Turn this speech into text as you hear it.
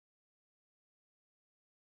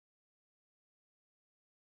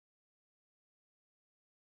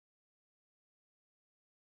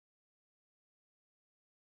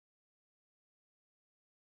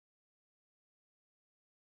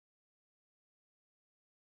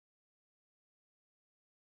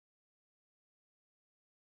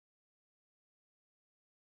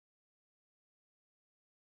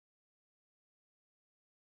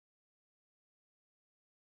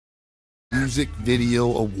Music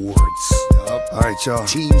Video Awards. Alright, y'all.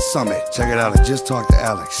 Teen Summit. Check it out. I just talked to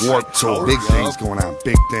Alex. Warped Tour. Big things going on.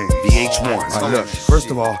 Big things. VH1. Alright, look. First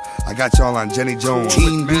of all, I got y'all on Jenny Jones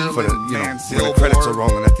Teen Beat for the, when the credits are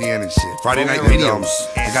rolling at the end and shit. Friday night videos.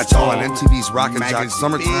 I got y'all on MTV's Rock and Jock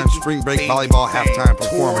Summertime Spring Break Volleyball Halftime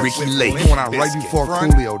Performance. Ricky Lake. Going on right before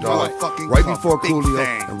Coolio, dog. Right before Coolio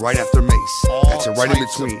and right after Mace. Got you right in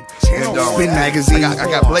between. And Spin Magazine. I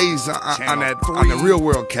got Blaze on the Real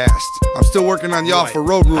World cast. I'm still working on y'all for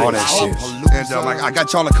Road Rules. All that shit. And I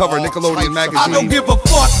got y'all to cover Nickelodeon magazine. I don't give a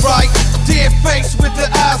fuck, right? Dead face with the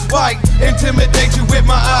eyes white. Intimidate you with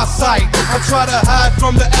my eyesight. I try to hide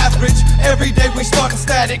from the average. Every day we starting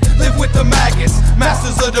static. Live with the maggots.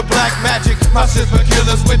 Masters of the black magic. My shit's for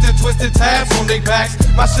killers with the twisted tabs on their backs.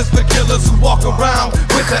 My shit's for killers who walk around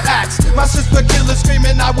with the axe. My shit's for killers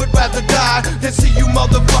screaming I would rather die than see you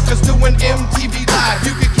motherfuckers doing MTV Live.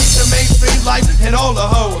 You can keep the mainstream life and all the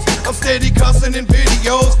hoes. I'm steady cussing in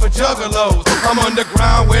videos for juggalos. I'm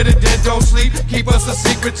underground where the dead don't sleep. Keep us a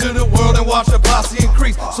secret to the world and watch the posse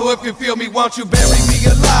increase. So if you feel me, won't you bury me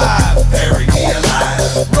alive? Bury me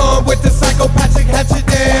alive. Run with the psychopathic hatchet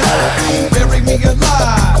down. Bury me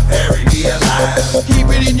alive. Bury me alive. Keep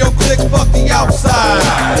it in your clique, fuck the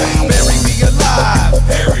outside. Bury me alive.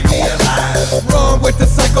 Bury me alive. Run with the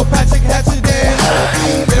psychopathic hatchet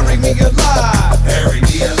down. Bury me alive. Bury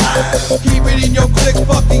me alive. Keep it in your clique,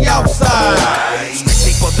 fuck the outside.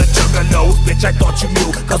 Strictly for the juggalos, bitch, I thought you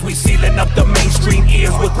knew. Cause we sealing up the mainstream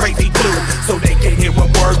ears with crazy glue. So they can hear a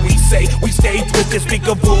word we say. We stay twisted, speak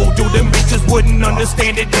of voodoo. Them bitches wouldn't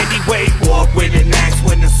understand it anyway. Walk with an axe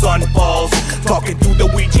when the sun falls. Talking through the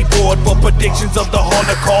Ouija board for predictions of the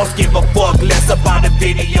Holocaust. Give a fuck less about a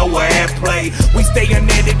video or airplay. We stay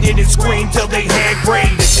unedited and scream till they hand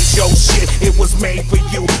grade. This is your shit, it was made for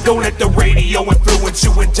you. Don't let the radio influence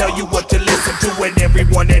you and tell you what to listen to. And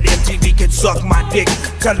everyone at MTV can suck my dick,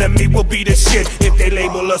 telling me we'll be the shit if they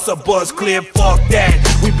label us a buzz clear. Fuck that,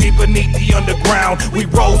 we be beneath the underground. We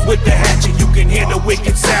rose with the hatchet, you can hear the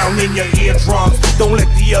wicked sound in your eardrums. Don't let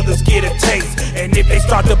the others get a taste. And if they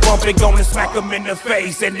start to bump it, gonna smack them in the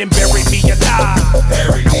face and then bury me alive.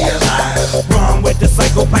 Bury me alive. Run with the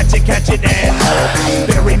psychopathic hatchet and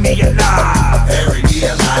bury me alive. Bury me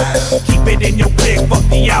alive. Keep it in your clique, fuck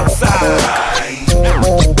the outside.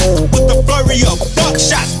 With the flurry of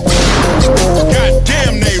buckshots,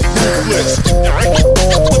 goddamn they ruthless.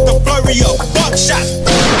 With the flurry of buckshots,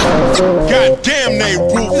 goddamn they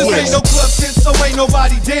ruthless. This ain't no club shit, so ain't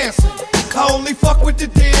nobody dancing. I only fuck with the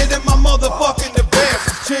dead and my motherfucking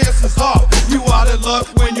advances. Chances are you out of luck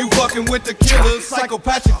when you fucking with the killers.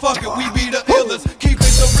 Psychopathic, fuck it, we be the illest. Keep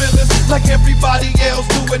it the realest, like everybody else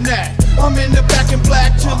doing that. I'm in the back in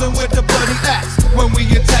black, chillin' with the bloody axe. When we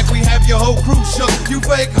attack, we have your whole crew shook. You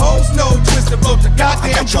fake hoes, no twisted road to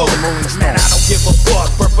goddamn joke. Man, I don't give a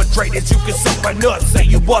fuck. Perpetrators, you can suck my nuts. Say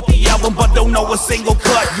you bought the album, but don't know a single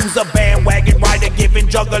cut. Use a bandwagon rider, giving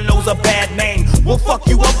juggalos a bad name. Well, fuck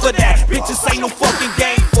you up for that. Bitches ain't no fucking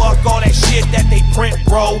game. Fuck all that shit that they print,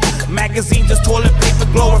 bro. Magazines just toilet paper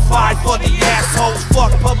glorified for the assholes.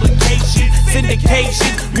 Fuck publication,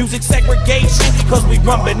 syndication, music segregation. Cause we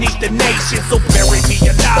run beneath the nation. So bury me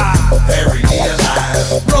alive. Bury me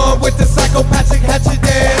alive. Run with the psychopathic hatchet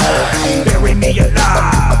down. Bury me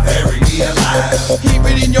alive. Bury me alive. Keep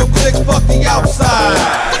it in your clique, fuck the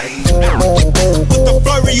outside. With the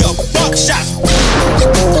flurry of buckshots,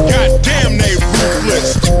 goddamn they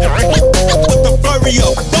ruthless. With the flurry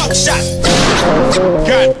of buckshots,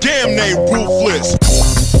 goddamn they ruthless.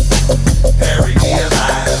 Bury me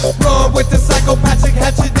alive. Run with the psychopathic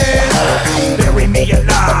hatchet down. Bury me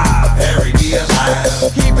alive. Bury me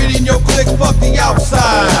alive. Keep it in your clique, fuck the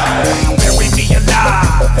outside. Bury me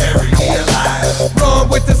alive. Bury me alive. Run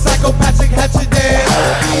with the psychopathic hatchet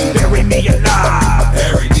down. Bury me alive.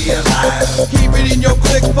 Bury me alive. Keep it in your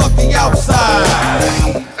clique, fuck the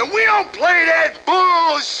outside. And we don't play that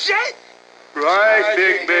bullshit. Right,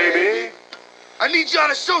 big baby. I need y'all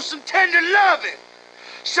to show some tender loving.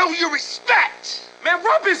 Show your respect. Man,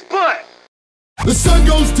 rub his butt. The sun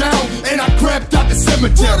goes down and I crept out the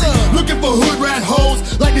cemetery, looking for hood rat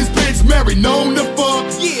hoes like this bitch Mary. Known to fuck,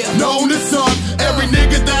 known to suck. Every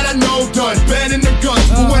nigga that I know done banning the guns.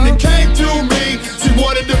 But when it came to me, she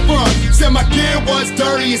wanted to front. Said my gear was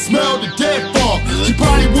dirty and smelled the dead funk. She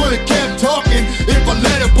probably would've kept talking if I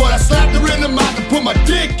let her, but I slapped her in the mouth and put my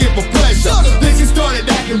dick in for pleasure. Then she started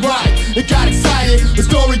acting right and got excited. The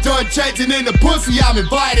story done changing in the pussy, I'm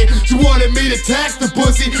invited. She wanted me to tax the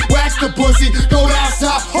pussy, wax the pussy, go down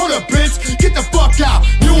south. Hold up, bitch, get the fuck out.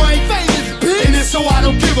 You ain't famous, bitch. And it's so I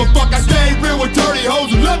don't give a fuck. I stay real with dirty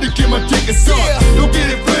hoes who love to get my dick and suck. Don't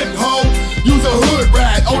get it flipped, hoe. Use a hood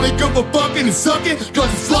rat. only good for fucking and sucking, cause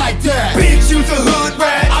it's like that. Bitch, you's a hood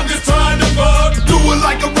rat. I'm just trying to fuck. Do it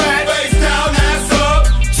like a rat. Face down, ass up.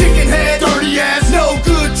 Chicken head, dirty ass, no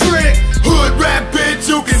good trick. Hood rat bitch,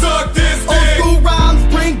 you can Suck this Old dick. school rhymes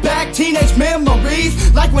bring back teenage memories,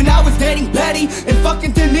 like when I was dating Betty and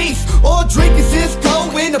fucking Denise, or drinking Cisco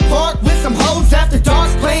in the park with some hoes after dark,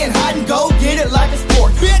 playing hide and go, get it like a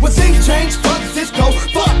sport. When things change, fuck Cisco,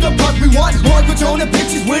 fuck the buck. We want mortgage on the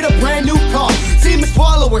bitches with a brand new car. Semen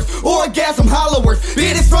swallowers, orgasm hollowers,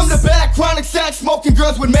 beaters from the back, chronic sack, smoking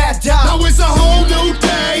girls with mad jobs. Now it's a whole new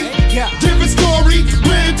day, different story.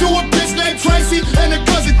 Ran into a bitch named Tracy and her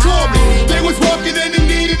cousin Tori. They was walking and they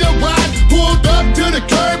needed a ride. Pulled up to the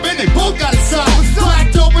curb and they both got inside.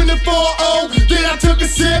 Cracked open the 4-0, then I took a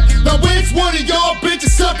sip. Now which one of y'all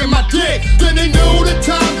bitches sucking my dick? Then they knew the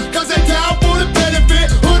time, cause they down for the benefit.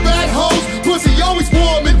 Hood rat hoes, pussy always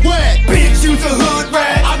warm and wet. Bitch, you's a hood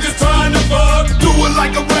rat. I'm just trying to fuck. Do it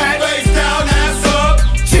like a rat. Face down, ass up.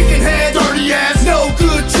 Chicken head, Dirty ass, no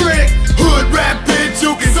good trick. hood rat bitch,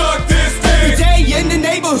 you can Suck this Every dick. day in the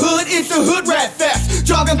neighborhood, it's a hood rat fest.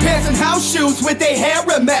 Jogging pants and house shoes with their hair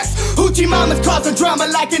a mess. Hoochie mamas causing drama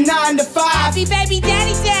like a 9 to 5. Happy baby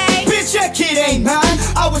daddy day. Bitch, that kid ain't mine.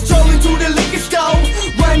 I was strolling through the liquor store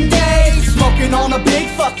one day, smoking on a big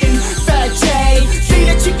fucking fat J. Seen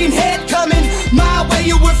a chicken head coming my way,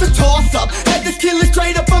 it was a toss-up. Had this killer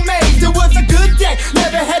straight up amazed. It was a good day,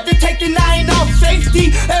 never had to take the 9 off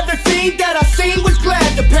safety. Everything that I seen was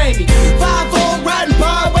glad to pay me. 5-0 riding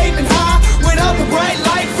by, waving high, without the bright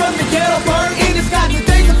light from the ghetto burn in the sky.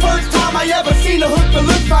 Today's the first time I ever seen a hood that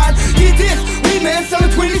look fine. Get this, we man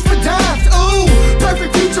selling 20s for dimes. Ooh,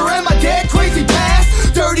 perfect future and my dead crazy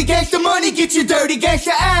past. Dirty gangsta money, get your dirty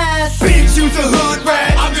gangsta ass. Bitch, you's a hood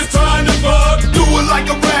rat. I'm just trying to fuck. Do it like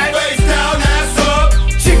a rat. Face down, ass up.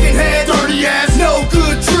 Chicken head, dirty ass, no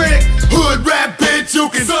good trick. hood rat bitch, you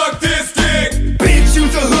can Suck this dick. Bitch,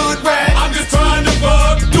 you's a hood rat. I'm just trying to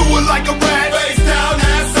fuck. do it like a rat. Face down,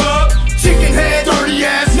 ass up. Chicken head, Dirty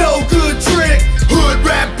ass, no good trick. hood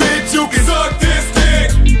rat bitch, you can Suck this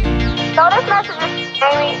dick. So this message is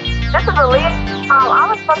Amy. This is Aaliyah.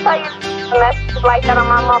 I was gonna tell you a message like that on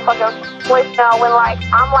my motherfucking voicemail when like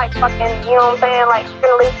I'm like fucking, you know what I'm saying, like you're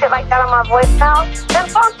gonna leave shit like that on my voicemail. Then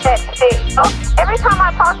fuck that shit. So every time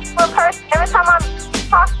I talk to a person, every time I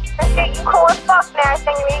talk to shit, you cool as fuck and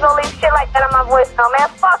everything, you gonna leave shit like that on my voicemail, man.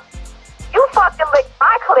 Fuck you, fucking lick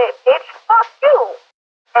my clip, bitch. Fuck you.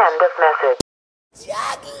 End of message.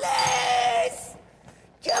 Jugglers,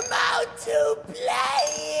 come out to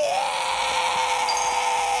play.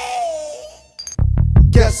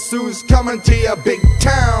 Guess who's coming to your big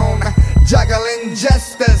town? Juggling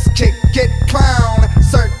jesters, kick it clown,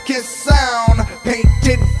 circus sound,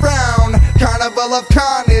 painted frown, carnival of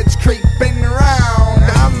carnage creeping round.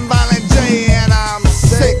 I'm Violent J and I'm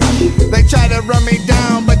sick. They try to run me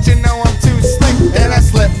down, but you know I'm too slick. And I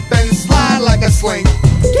slip and slide like a slink.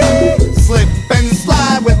 Slip and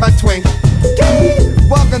slide with my twink.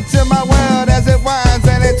 Welcome to my world as it winds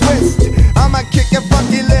and it twists. I'ma kick a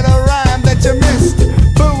funky little rhyme that you missed.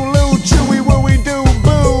 Boo-loo, chewy, what we do,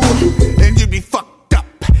 boo. And you'd be fucked up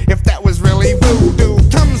if that was really voodoo.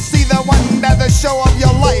 Come see the wonder, the show of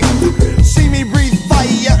your life. See me breathe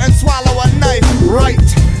fire and swallow a knife. Right,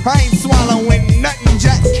 I ain't swallowing nothing,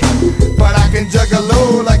 Jack, but I can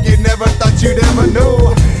juggaloo like you never thought you'd ever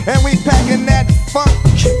know. And we packing that funk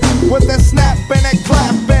with a snap and a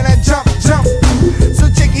clap and a jump, jump. So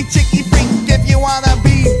chicky, chicky freak, if you wanna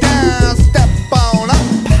be down, step on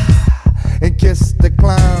up and kiss the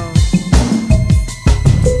clown.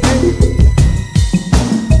 Hey,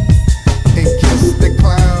 and kiss the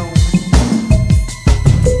clown.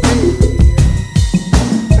 Hey,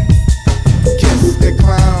 kiss the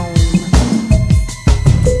clown.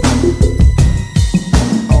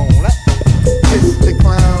 On up, kiss the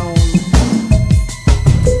clown.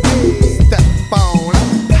 Hey, step on up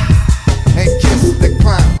and kiss the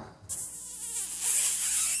clown.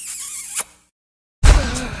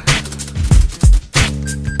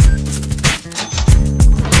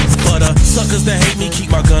 But suckers that hate me keep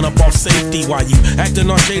my gun up off safety. While you acting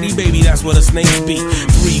all shady, baby, that's what a snakes be.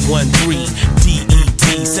 313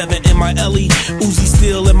 DET 7 in my Ellie, Uzi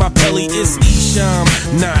still in my belly. It's Esham,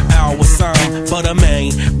 not Al Wassam, but a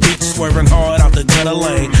main bitch swerving hard out the gutter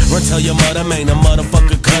lane. Run tell your mother, man, a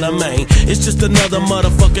motherfucker cut a main. It's just another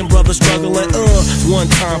motherfucking brother struggling. One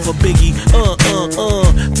time for Biggie,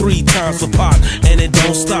 3 times for Pac, and it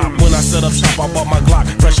don't stop. When I set up shop, I bought my Glock,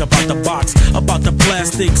 fresh up out the box. About the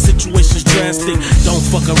plastic, situation's drastic. Don't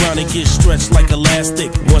fuck around and get stretched like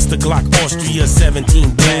elastic. Once the Glock Austria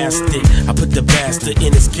 17 blasted, I put the bastard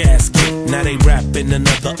in his casket. casket. Now they rapping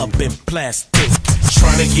another up in plastic.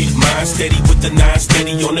 Tryna get mine steady with the 9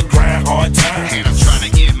 steady on the grind, hard time. And I'm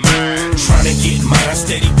tryna get mine. Tryna get mine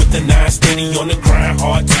steady with the 9 steady on the grind,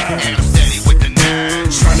 hard time. And I'm steady with the 9.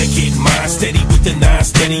 Tryna get mine steady with the 9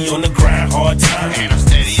 steady on the grind, hard time. And I'm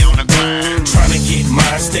steady on the grind. Tryna get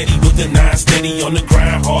mine steady with the 9 steady on the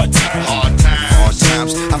grind, hard time. Hard times. Hard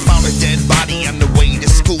times. I found a dead body on the way to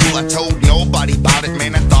school. I told nobody about it,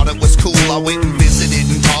 man. I thought it was cool. I went and visited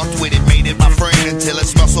and talked with it, made it my friend until it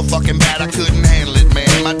smelled so fucking bad I couldn't handle it,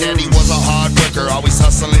 man. My daddy was a hard worker, always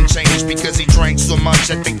hustling change because he drank so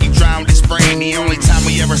much. I think he drowned his brain. The only time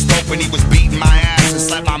we ever spoke when he was beating my ass and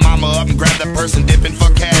slapped my mama up and grabbed that person dipping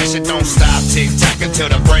for cash. It don't stop, tick tock until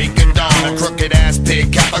the break of dawn. A crooked ass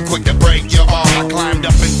pig copper quick to break your arm. I climbed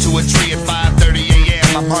up into a tree at 5:30 a.m.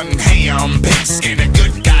 I'm hunting ham, pig skin, a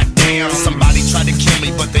good goddamn. Somebody tried to kill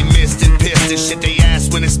me, but they missed and pissed and shit they ass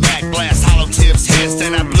when his Mac blast hollow tips hissed.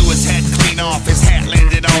 And I blew his head clean off, his hat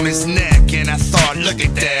landed on his neck. And I thought, look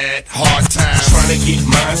at that, hard times. Tryna get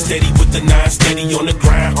mine steady with the 9 steady on the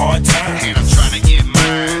grind, hard time. And I'm tryna get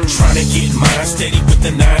mine. Tryna get mine steady with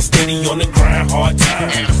the 9 steady on the grind, hard time.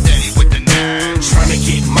 And I'm steady with the 9. Tryna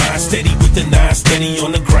get mine steady with the 9 steady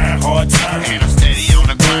on the grind, hard time. And I'm steady on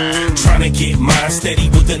the grind. Tryna get mine steady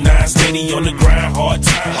with the 9 steady on the grind, hard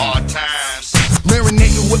time. Hard times.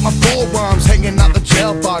 Marinating with my forearms, hanging out the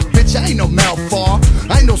jail bars. Bitch, I ain't no Malfar,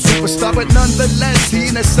 I ain't no superstar, but nonetheless, he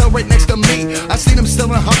in a cell right next to me. I seen him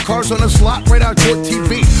selling hot cars on a slot right out your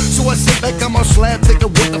TV. So I sit back on my slab, thinking,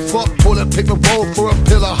 what the fuck? Pull a paper roll for a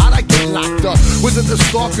pillow. How'd I get locked up? Was it the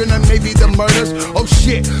stalking and maybe the murders? Oh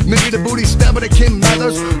shit, maybe the booty stabbing at Kim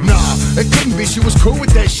Mathers? Nah, it couldn't be. She was cool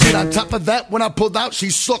with that shit. On top of that, when I pulled out, she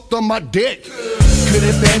sucked on my dick. Could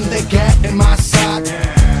have been the cat in my sock.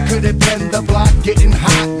 Could have been the block getting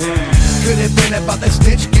hot. Could have been about the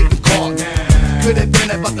snitch getting caught. Could have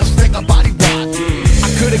been about the sticker body rock. I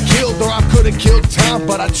could have killed or I could have killed time,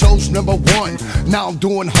 but I chose number 1. Now I'm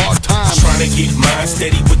doing hard time. Tryna get mine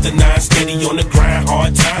steady with the 9 steady on the grind,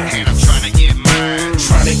 hard time. And I'm tryna get mine.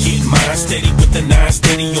 Tryna get mine steady with the 9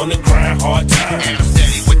 steady on the grind, hard time. And I'm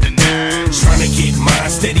steady with the 9. Tryna get mine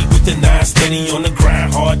steady with the 9 steady on the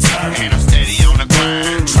grind, hard time. And I'm steady on the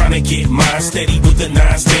grind. Tryna get mine steady with the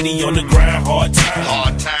 9 steady on the grind, hard time.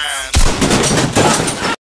 Hard times.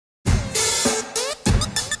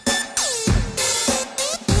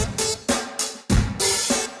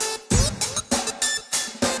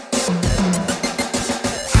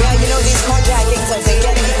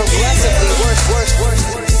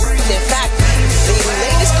 In fact, the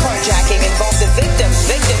latest carjacking involved the victim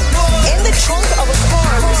in the trunk of a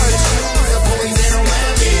car.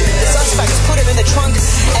 The suspects put him in the trunk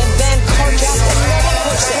and then carjacked another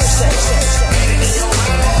person.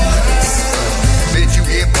 Bitch, you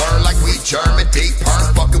get burned like we German deep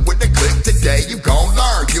perm. Fucking with the clip today, you gon'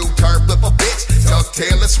 learn. You turn flip a bitch, tuck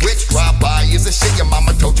tail and switch. Drive by is a shit your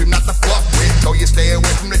mama told you not to fuck with. Told you stay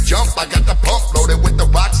away from the jump. I got the pump loaded with the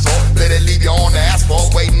rock salt. Let it leave you on the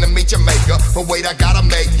asphalt, waiting to meet your maker. But wait, I gotta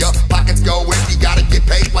make ya. Pockets go empty, gotta get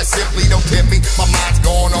paid. Like simply don't tempt me. My mind's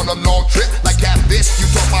going on a long trip like catfish. You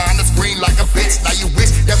talk behind the screen like a bitch. Now you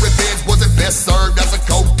wish that revenge wasn't best served as a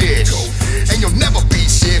cold dish. And you'll never be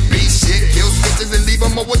shit. Kill bitches and leave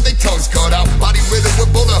them with their tongues cut out. Body riddled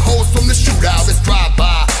with bullet holes from the shootout. It's drive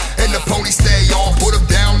by and the pony stay on. Put them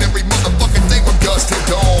down every motherfucking thing from dusk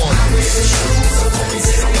till dawn.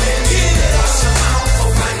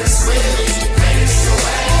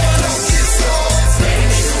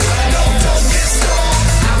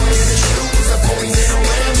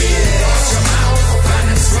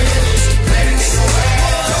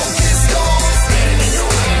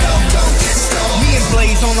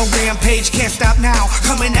 On a rampage, can't stop now.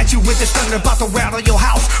 Coming at you with this thunder, about to rattle your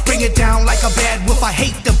house. Bring it down like a bad wolf, I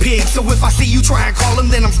hate the pig. So if I see you try and call him,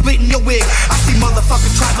 then I'm splitting your wig. I see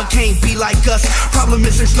motherfuckers try but can't be like us. Problem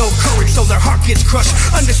is there's no courage, so their heart gets crushed.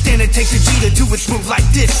 Understand it takes a G to do it smooth like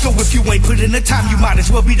this. So if you ain't put in the time, you might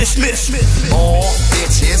as well be dismissed. All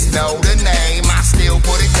bitches know the name. I still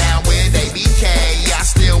put it down with ABK. I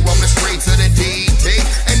still roam the streets of the DT.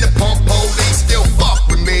 And the pump police still fuck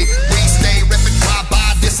with me. We stay ripping drive-by.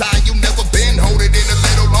 This how you never been. Hold it in a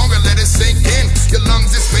little longer, let it sink in. Your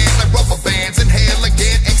lungs expand like rubber bands. Inhale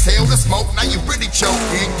again, exhale the smoke. Now you really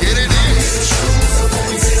choking, get it in.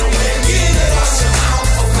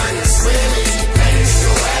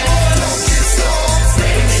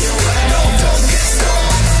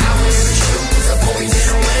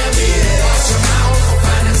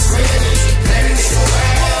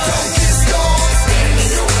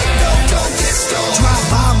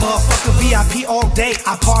 VIP all day.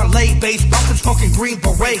 I parlay, bass bumping, smoking green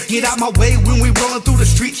beret. Get out my way when we rolling through the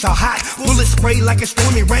streets are hot. Bullets spray like it's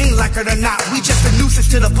stormy rain, like it or not. We just a nuisance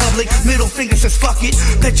to the public. Middle finger says fuck it.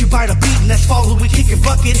 Bet you bite a beat and that's follow. We kicking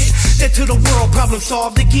buckets. Dead to the world, problem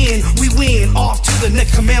solved again. We win. Off to the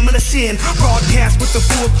next commandment of sin. Broadcast with the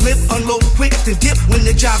full clip, unload quick, then dip. When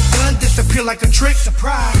the job's done, disappear like a trick.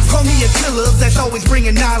 Surprise. Call me a killer that's always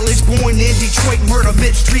bringing knowledge. Born in Detroit, murder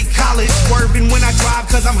mid-street college. Swerving when I drive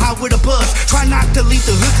cause I'm high with a buzz. Try not to leave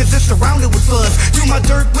the hood cause it's surrounded with fuzz. Do my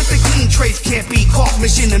dirt with the clean trace, can't be caught.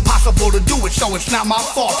 Mission impossible to do it, so it's not my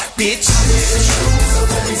fault, bitch.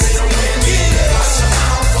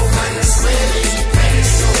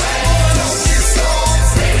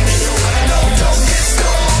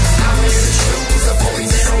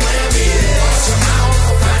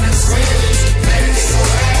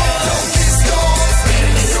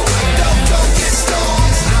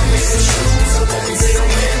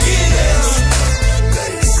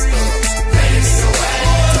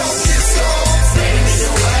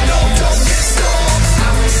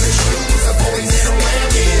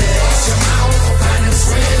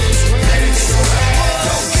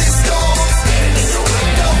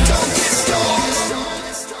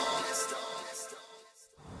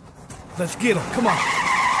 Let's get him, come on.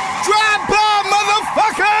 Drive by,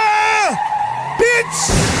 motherfucker!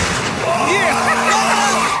 Bitch!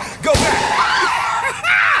 Yeah! Go back.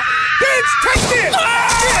 Bitch, take this!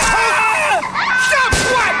 Yeah, stop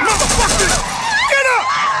squat, motherfucker! Get up!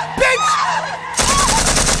 Bitch!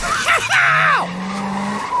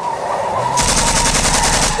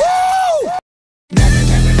 Woo!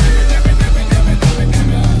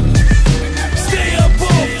 Stay up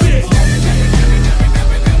all fit.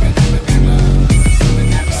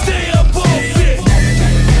 Stay up all fit.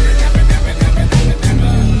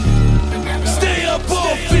 Stay up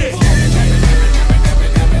all fit.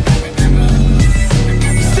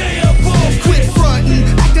 Stay up all fit. Quit frontin',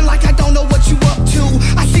 acting like I don't know what you up to.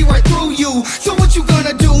 I see right through you. So what you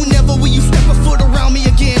gonna do? Never will you step a foot around me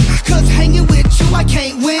again. Cause hanging with you, I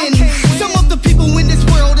can't win. Some of the people in this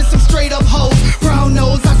world is some straight up hoes. Brown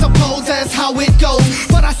nose, I suppose that's how it goes.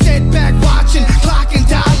 But I sat back watching, clocking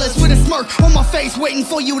dollars with a smirk on my face, waiting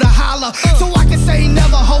for you to holler. So I can say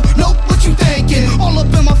never ho, nope, what you thinking? All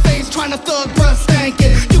up in my face, trying to thug bruh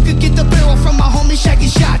stankin'. You could get the barrel from my homie Shaggy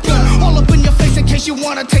Shotgun. All up in your face in case you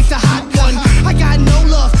wanna taste a hot one. I got no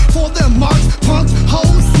love for them marks, punks,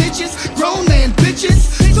 hoes, snitches, grown man bitches.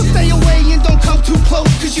 So stay away and don't come too close,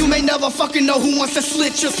 cause you may never fucking know who wants to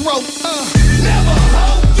slit your throat. Never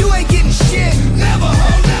ho, you ain't getting shit. Never ho,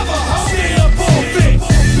 never ho. Stay up all fit.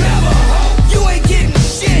 Never ho, you ain't getting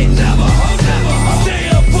shit. Never ho, never ho. Stay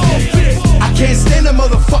up all fit. I can't stand a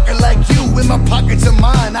motherfucker like you. In my pockets of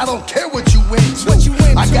mine, I don't care what you into.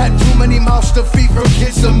 I got too many mouths to feed from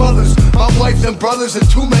kids to mothers. My wife and brothers and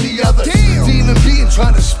too many others. To even be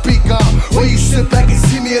trying to speak on. When you sit back and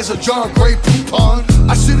see me as a jar of Grey Poupon.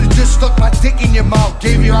 I should've just stuck my dick in your mouth,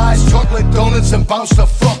 gave your eyes chocolate donuts and bounced the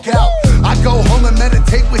fuck out. I go home and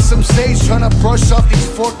meditate with some sage, trying to brush off these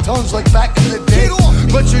forked tongues like back in the day.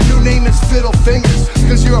 But your new name is Fiddle Fingers,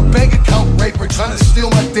 cause you're a bank account raper trying to steal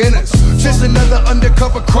my dinners. Just another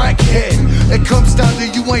undercover crackhead. It comes down to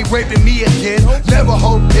you ain't raping me again. Never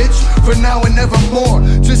hold bitch, for now and never more.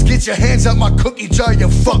 Just get your hands out my cookie jar, you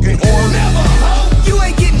fucking whore. Never ho, you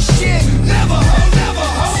ain't getting shit. Never ho, never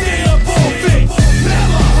ho. Stay up all fit.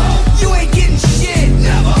 Never ho, you ain't getting shit.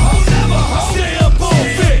 Never ho, never ho. Stay up all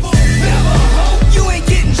fit. Never ho, you ain't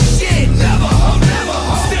getting shit. Never ho, never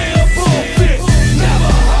ho. Stay up all fit.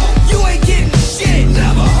 Never ho, you ain't getting shit.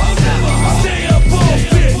 Never ho, never ho. Stay up all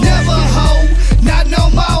fit. Never ho, not no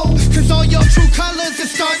more. Cause all your true colors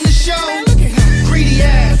is starting to show. Greedy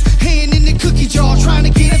ass, hand in the cookie jar, trying to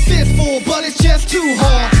get a fistful, but it's just too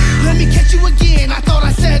hard. Let me catch you again. I thought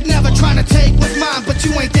I said never, trying to take what's mine, but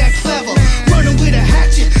you ain't that clever. Running with a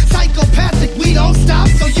hatchet, psychopathic, we don't stop,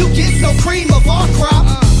 so you get no cream of our crop.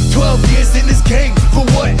 12 years in this game, for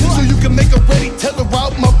what? So you can make a ready tether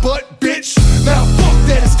out my butt, bitch. Now fuck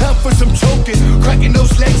that, it's time for some choking. Cracking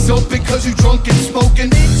those legs open cause you drunk and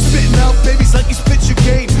smoking. Spitting out babies like you spit your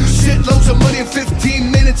game. Shit loads of money and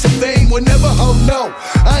 15 minutes of fame. Whenever, oh no,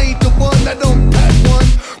 I ain't the one, I don't pack one,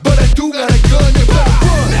 but I do got a gun and better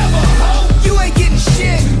run. Never ho, you ain't getting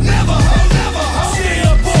shit. Never ho, never ho. Stay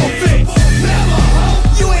up all fit. Never ho,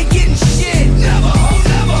 you ain't getting shit. Never ho,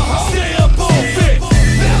 never ho. Stay up all fit.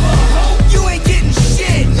 Never ho, you ain't getting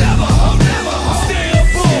shit. Never ho, never ho. Stay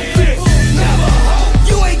up all fit. Never ho,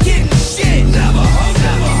 you ain't getting shit. Never ho,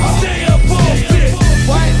 never ho. Stay up all fit.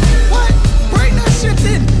 What? What? Bring that shit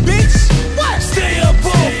in, bitch. What? Stay up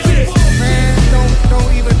all fit. Man,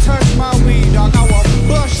 don't even touch my weed, dog. I will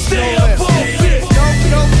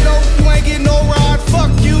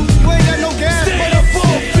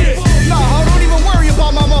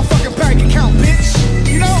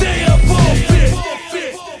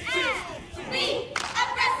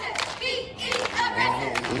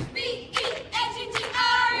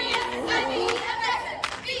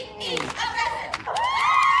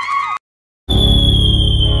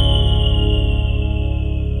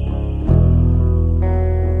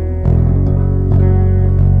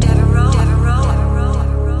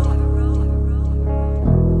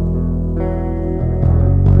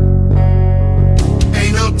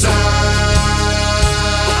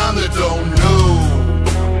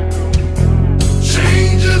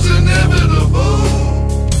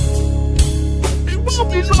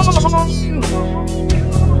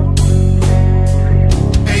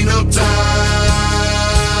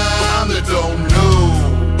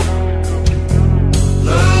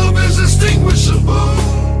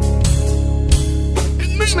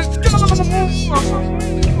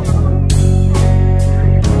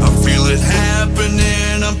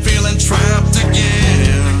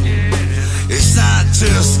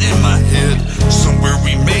test in my head. Somewhere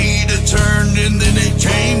we made a turn and then it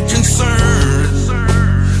came concern.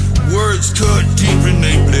 Words cut deep and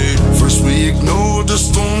they bled. First we ignored the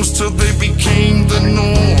storms till they became the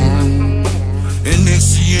norm. And then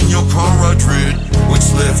seeing your car I dread.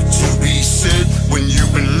 What's left to be said when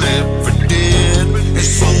you've been left for dead? And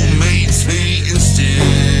soulmates hate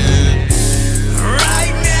instead.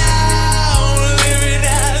 Right now, living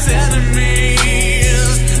as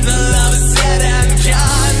enemies. The love is said and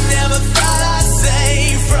gone. Never thought I'd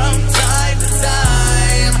say from time to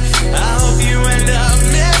time. I hope you end up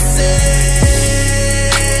missing.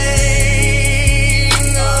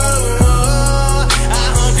 Oh, I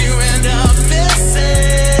hope you end up missing.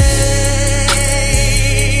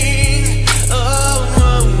 Oh,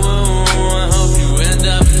 I hope you end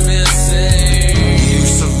up missing. You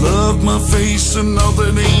used to love my face and now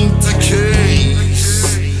that ain't the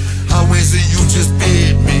case. How is it you just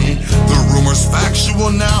bit me? The rumor's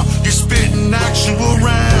factual now, you're spitting actual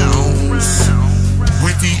rounds.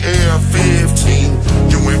 With the AR-15,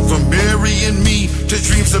 you went from marrying me to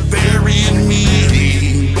dreams of burying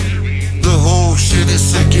me. The whole shit is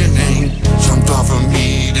sickening. Jumped off of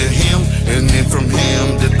me to him, and then from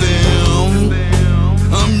him to them.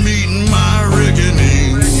 I'm meeting my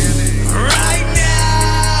reckoning. Right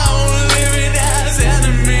now, living as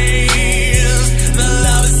enemies. The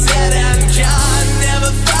love is said and gone.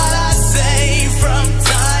 Never thought I'd say from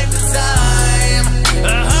time to time. I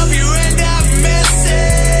hope you end up missing.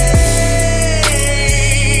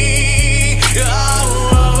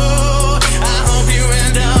 Oh, I hope you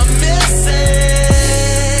end up missing.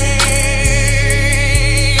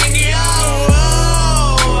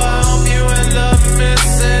 Oh, I hope you end up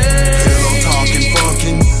missing. Pillow talking,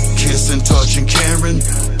 fucking, kissing, touching, caring.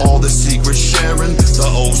 All the secret sharing, the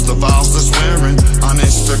oaths, the vows, the swearing. On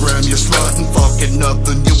Instagram you're slutting, fucking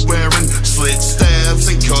nothing you're wearing. Slit stabs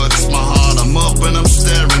and cuts, my heart I'm up and I'm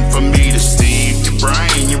staring. From me to Steve, your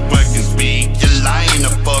brain, your fucking speak. You're lying, a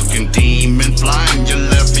fucking demon flying. You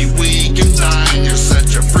left me weak and dying. You're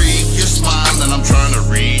such a freak, you're smiling. I'm trying to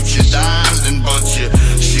reach you, darling, but your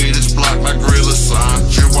shit is blocked like gorilla sign.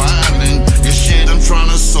 You're wildin', your shit I'm trying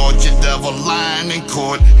to sort. Your devil lying in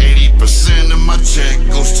court. 80% of my check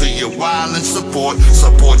goes to your wildin' support.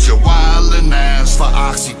 Support your wildin' ass for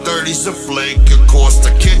Oxy 30's a flake. Of course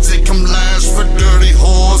the kids they come last for dirty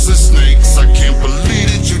whores and snakes. I can't believe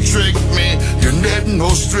that you tricked me. You're netting no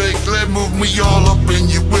strictly. Move me all up in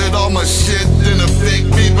you with all my shit and evict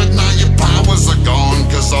me. But now your powers are gone,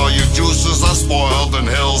 cause all your juices are spoiled and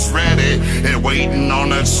hell's ready and waiting on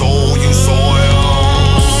that soul you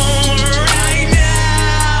soiled. Right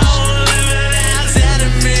now, living as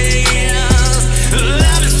enemies.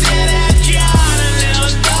 Love is dead and gone. I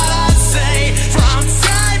never thought I'd say from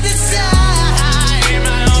time to time.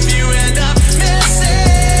 I hope you end up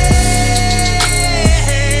missing.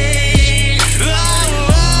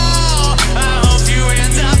 Oh, I hope you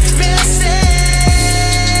end up missing.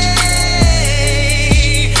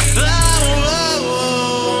 Oh, I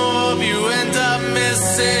hope you end up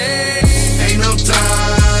missing.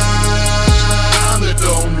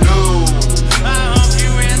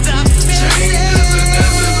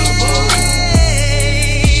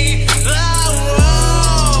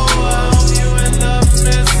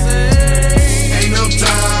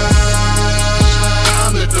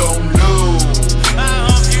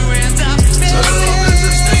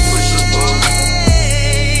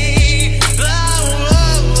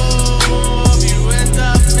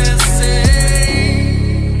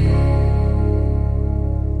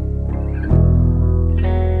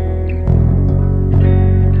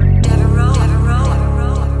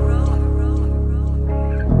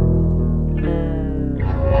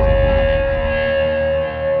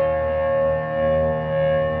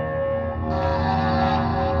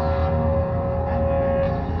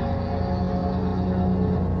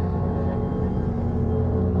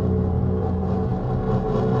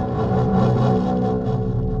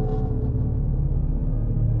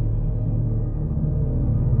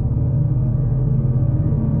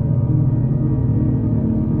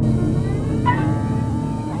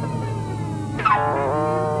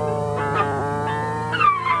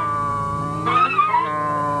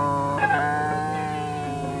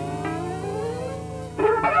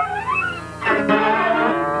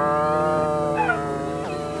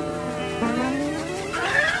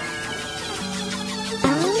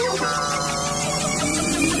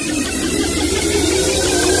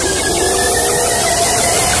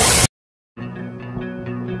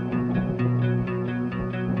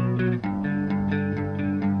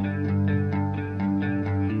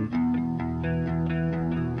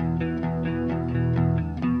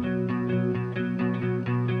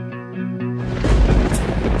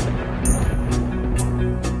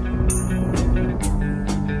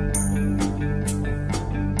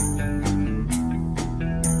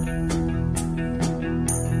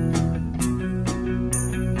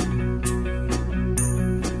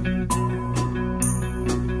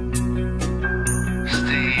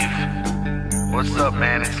 what's up,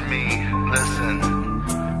 man? It's me. Listen,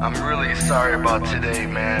 I'm really sorry about today,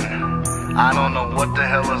 man. I don't know what the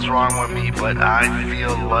hell is wrong with me, but I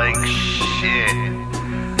feel like shit.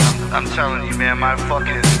 I'm telling you, man, my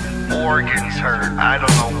fucking organs hurt. I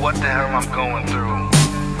don't know what the hell I'm going through.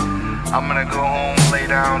 I'm gonna go home, lay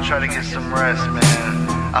down, try to get some rest, man.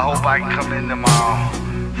 I hope I can come in tomorrow.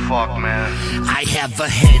 Fuck, man. I have a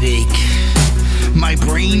headache. My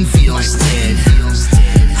brain feels dead.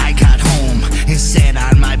 I got home and sat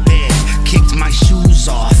on my bed, kicked my shoes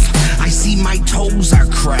off. I see my toes are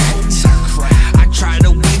cracked. I tried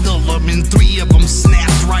to wiggle them and 3 of them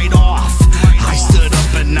snapped right off. I stood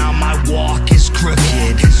up and now my walk is crooked.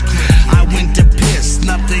 I went to piss,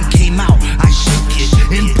 nothing came out. I shook it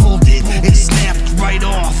and pulled it. It snapped right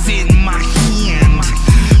off in my hand.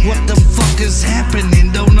 What the fuck is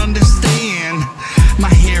happening? Don't understand.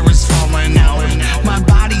 My hair is falling out, my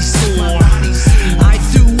body's sore. I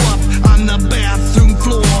threw up on the bathroom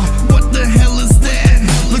floor. What the hell is that?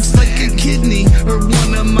 Looks like a kidney or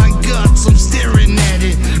one of my guts. I'm staring at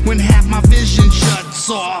it when half my vision shuts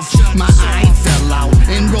off. My eye fell out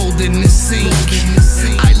and rolled in the sink.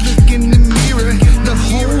 I look in the mirror, the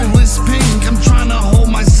hole is pink. I'm trying to hold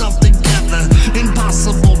myself together,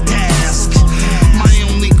 impossible task. My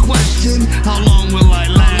only question, how long will I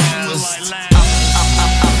last?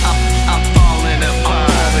 I'm falling apart.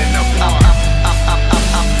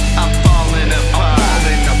 I'm falling apart.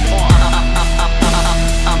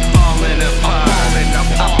 I'm falling apart.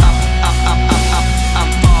 I'm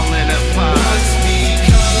falling apart. What's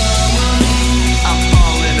become of me? I'm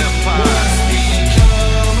falling apart. What's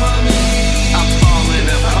become of me? I'm falling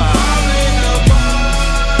apart.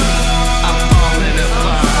 I'm falling apart. I'm falling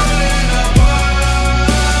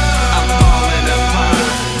apart.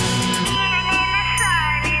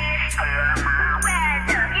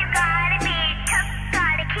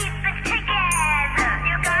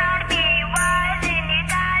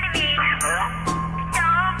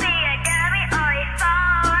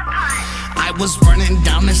 I was running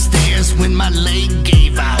down the stairs when my leg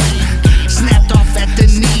gave out. Snapped off at the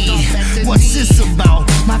knee. What's this about?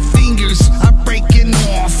 My fingers are breaking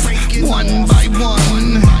off one by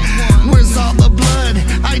one. Where's all the blood?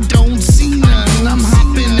 I don't see none. I'm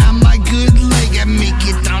hopping on my good leg and make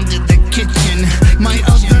it down to the kitchen. My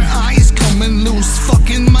other eye's coming loose,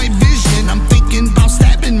 fucking my vision. I'm thinking about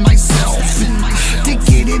stabbing myself to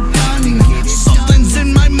get it done. Something's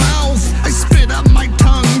in my mouth. I spit up my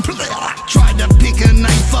tongue. Tried to pick a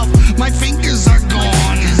knife up, my fingers are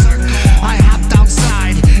gone. I hopped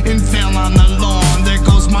outside and fell on the lawn. There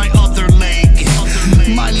goes my other leg,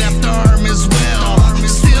 my left arm as well.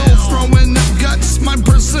 Still throwing up guts, my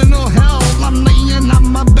personal hell. I'm laying on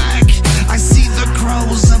my back, I see the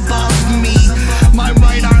crows above me. My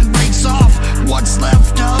right arm breaks off, what's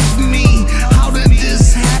left of me? How did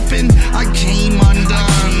this happen? I came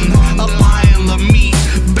undone. A pile of meat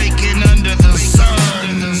baking under the sun.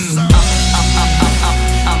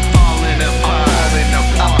 I'm falling apart.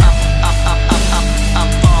 I'm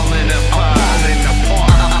falling apart.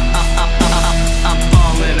 I'm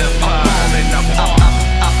falling apart.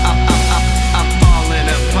 I'm falling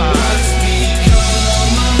apart. What's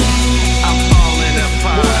become of me? I'm falling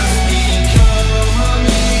apart. What's become of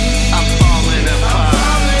me? I'm falling apart.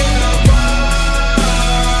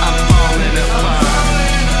 I'm falling apart.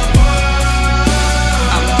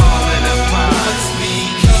 I'm falling apart. What's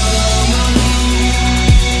become of me?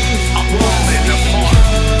 I'm falling apart.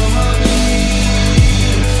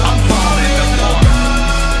 I'm falling apart.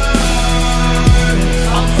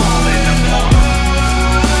 I'm falling apart.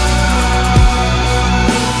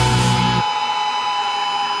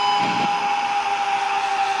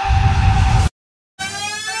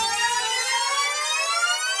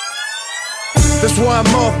 That's why I'm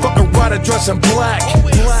motherfucking rider dressing black.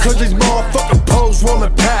 Cause these motherfucking pros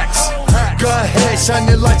rolling packs. Go ahead, shine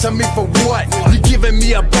your lights on me for what? You giving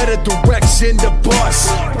me a better direction to bust.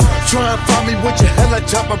 Try and find me with your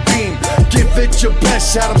helicopter beam. Give it your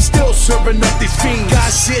best shot, I'm still serving up these fiends. Got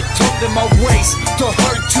shit tucked in my waist to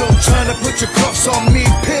hurt you. Trying to put your cuffs on me,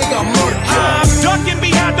 pig, I'll murder you. I'm ducking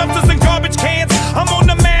behind dumpsters and garbage cans. I'm on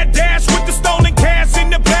the mad dash with the stolen cash in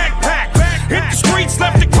the backpack. Hit the streets,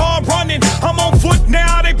 left the car running. I'm on foot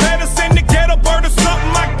now, they better send the ghetto bird or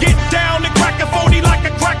something. I get down and crack a 40 like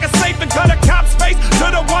a cracker safe and cut a cop's face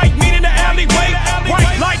to the right, meet in the alleyway.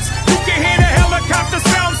 White lights, you can hear the helicopter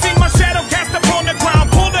sound. See my shadow cast upon the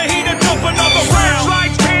ground. Pull the heater, jump another round.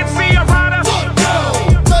 Lights, can't see a rider. Fuck no!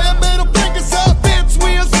 Lay your middle fingers out, bitch,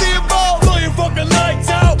 we'll see it all. Blow your fucking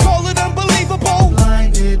lights out, call it unbelievable.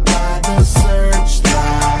 Blinded by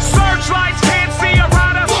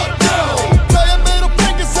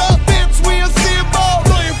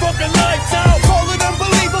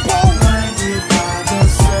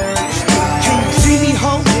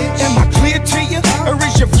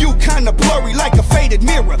kinda blurry like a faded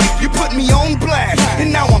mirror. You put me on blast,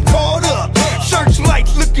 and now I'm caught up.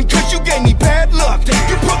 Searchlights looking cause you gave me bad luck.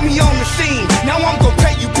 You put me on the scene, now I'm gon'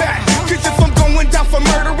 pay you back. Cause if I'm going down for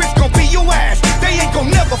murder, it's gon' be your ass. They ain't gon'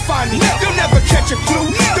 never find me, they'll never catch a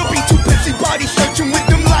clue. They'll be too busy body searching with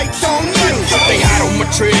them lights on you. They hide on my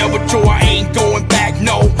trail, but yo, I ain't going back,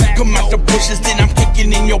 no. Come out the bushes, then I'm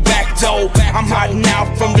kicking in your back door. I'm hiding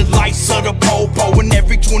out from the lights of the popo, and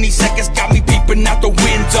every 20 seconds got me peeping out the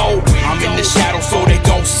window. I'm in the shadows so they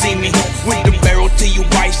don't see me. With the barrel to your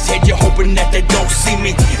wife's head, you're hoping that they don't see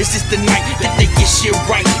me. It's just the night that they get shit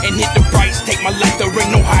right and hit the price. Take my life, there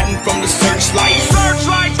ain't no hiding from the searchlight.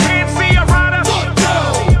 Searchlights can't see a rider. Fuck no.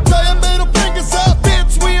 Throw your middle fingers up,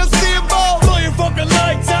 bitch, we'll see them all. Blow your fucking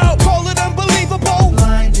lights out. Call it unbelievable.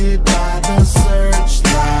 Blinded by the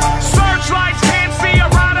searchlight. Searchlights can't see a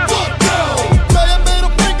rider. Fuck no. Throw your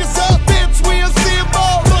middle fingers up, bitch, we'll see them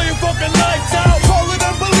all. Blow your fucking lights out. Call it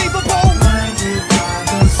unbelievable. Blinded by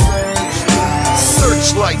the searchlight.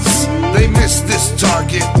 Searchlights, they missed this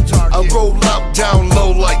target. I roll up down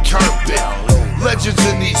low like carpet. Legends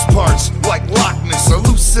in these parts, like Loch Ness,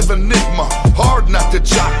 elusive enigma, hard not to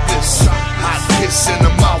jock this. Hot kiss in the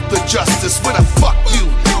mouth of justice, when I fuck you,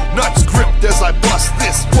 nuts gripped as I bust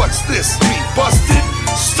this. What's this, me busted?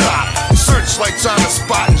 Stop, searchlights on the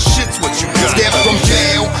spot and shit's what you got. Step from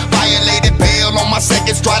jail, violated bail on my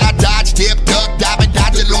second stride. I dodge, dip, duck, dive and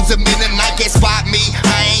dodge and lose a minute. Night can't spot me,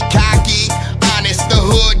 I ain't cocky. Honest, the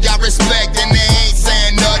hood got respect and they ain't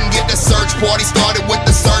saying nothing. Get the search party started with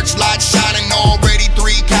the searchlight shining. Already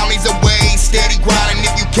 3 counties away, steady grinding.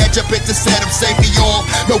 If you catch up, it's a set of safety on.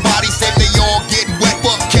 Nobody safe, they all getting wet,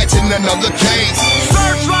 fuck catching another case.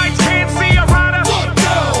 Searchlights can't see a rider. Fuck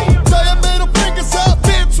no. Throw your middle fingers up,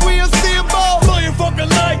 bitch, we'll see them all. Blow your fucking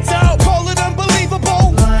lights out. Call it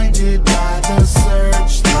unbelievable. Blinded by the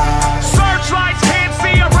searchlight. Searchlights can't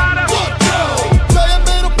see a rider. Fuck no. Throw your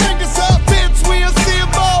middle fingers up, bitch, we'll see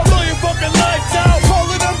them all. Blow your fucking lights out. Call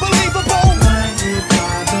it unbelievable. Blinded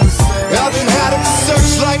by the searchlight. I've been hot at the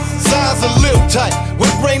searchlight, size a little tight.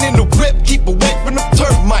 With rain in the whip, keep away from the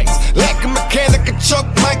termites. Like a mechanic and choke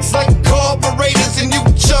mics like carburetors, and you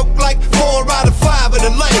choke like 4 out of 5 of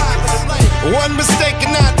the Lakers. One mistake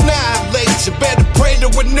and I annihilate you. Better pray to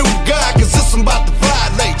a new guy, cause this I'm about to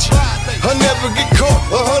violate you. I'll never get caught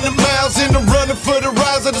 100 miles in the running for the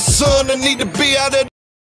rise of the sun. I need to be out of.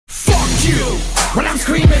 Fuck you! When I'm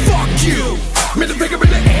screaming, fuck you! Middle finger in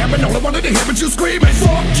the air, and all I wanted to hear was you screaming.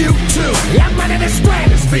 Fuck you too! I'm running the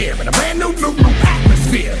stratosphere in a brand new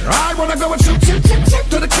atmosphere. I wanna go and shoot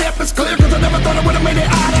to the campus clear, cause I never thought I would've made it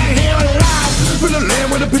out of here alive. For the land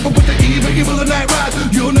where the people with the evil the night ride.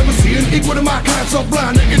 You'll never see an equal to my kind, so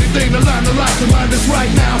blind to anything to line the life to mind is right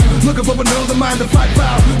now. Looking for another mind to fight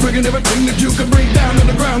foul, bringing everything that you can bring down on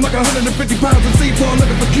the ground like 150 pounds of C4.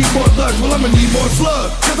 Looking for keyboard thugs, well I'ma need more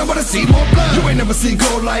slugs, cause I wanna see more blood. You ain't never seen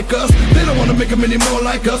gold like us, they don't wanna make them any more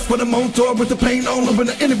like us. Put them on tour with the paint on them, but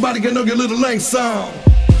anybody can know your little lane song.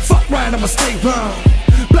 Fuck right, I'ma stay wrong.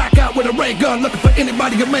 Black out with a ray gun, looking for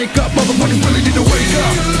anybody to make up. Motherfuckers really need to wake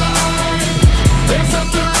up. There's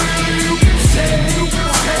something really you can say.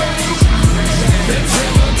 That's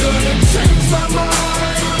never gonna change my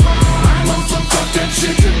mind. I'm on some fuck that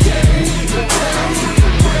shit today.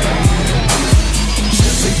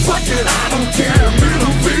 Just say fuck it, I don't care.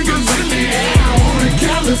 Middle fingers in the air. Only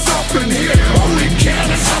careless up in here. Only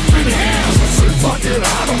careless up in here. Just say fuck it,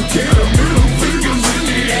 I don't care. Middle fingers in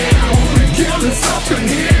the air. Only careless up in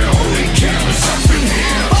here. Only careless up in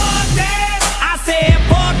here. Fuck that! I said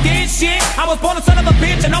fuck this shit. I was born a son of a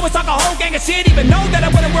bitch and always talk a whole gang of shit. Even know that I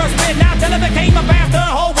wouldn't work spit. Now till I became a bastard.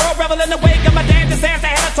 Whole world revel in the wake of my damn disaster.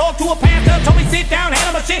 Had to talk to a pastor. Told me sit down,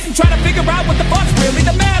 handle my shit, and try to figure out what the fuck's really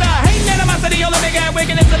the matter. Hate animosity, only big and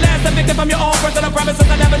wicked is the last. A victim from your own personal premises.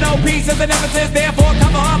 I never know pieces and emphasis. Therefore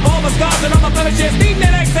cover up all my scars and all my blemishes. Need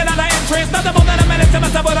that exit out of interest. Nothing more than a minute to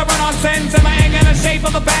myself with a run on sentence. And my anger in the shape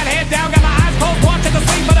of a bad head down. Got my eyes cold, watching the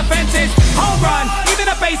sleep for the fences. Home run, even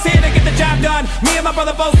a base here to get the job done. Me and my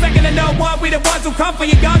brother both second to no one. We the ones who come for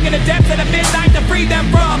you young in the depths of the midnight to free them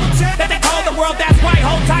from that they call the world. That's right,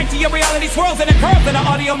 hold tight to your reality swirls and it curves in the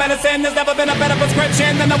audio medicine. There's never been a better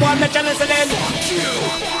prescription than the one that you're listening. Fuck you.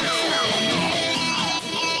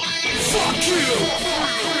 Fuck you.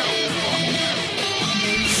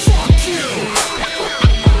 Fuck you.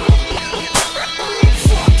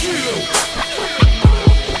 Fuck you.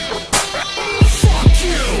 Fuck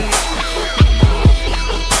you.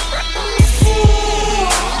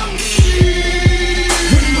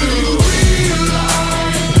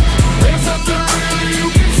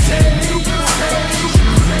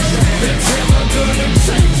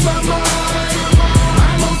 Change my mind.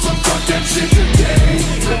 I'm on some fuck that shit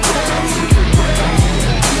today.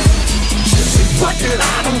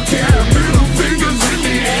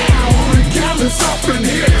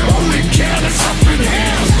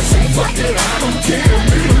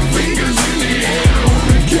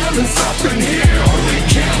 careless up in here, only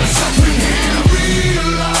careless up in here.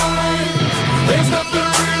 Realize there's nothing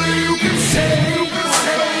really you can say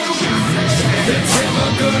that's ever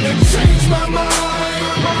gonna change my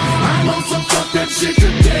mind. I'm on some fuck that shit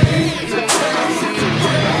today.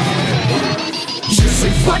 Just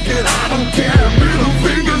say fuck it, I don't care. Middle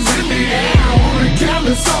fingers in the air, only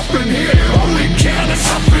careless up in here, only careless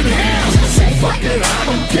up in here. Just say fuck it, I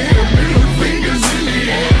don't care. Middle fingers in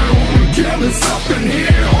the air, only careless up in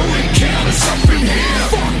here, only careless up in here.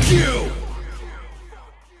 Fuck you.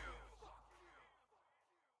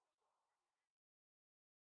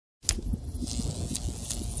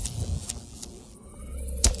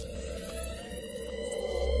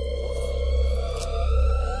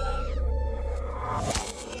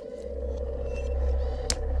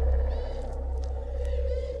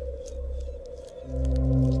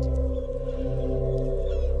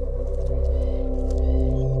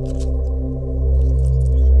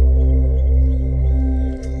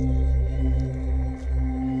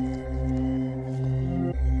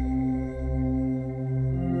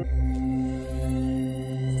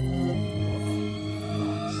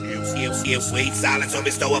 Give sweet silence or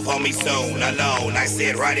bestow upon me soon. Alone, I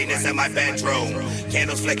sit writing this in my bedroom.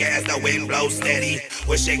 Candles flicker as the wind blows steady.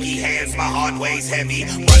 With shaky hands, my heart weighs heavy.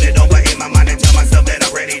 Running over in my mind and tell myself that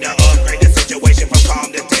I'm ready to upgrade the situation from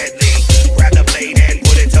calm to deadly. Grab the blade and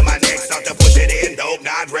put it to my neck, start to push it in. Nope,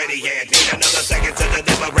 not ready yet. Need another second to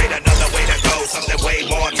deliberate another way to go. Something way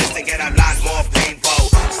more artistic and a lot more painful.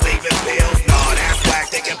 Sleeping pills, no, that's whack.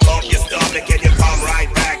 They can pump your stomach and you come right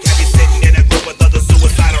back. Have you sitting in a group with other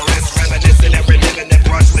suicidalists, reminiscing and reliving that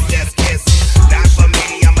brush with death's kiss. Not for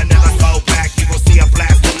me, I'ma never go back. You will see a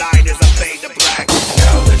blast of light as I fade to black.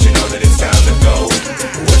 Now that you know that it's time to go,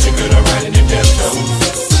 what you gonna write in your death note?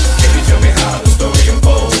 Can you tell me how the story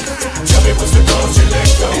unfolds? Tell me what's the cause you let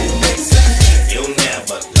go. You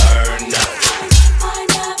never learn nothing.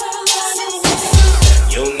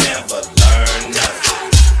 You never learn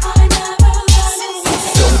nothing.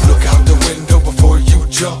 Don't look out the window before you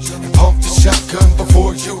jump. Pump the shotgun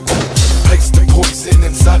before you place the poison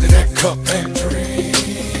inside of that cup and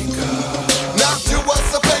drink up. Now do us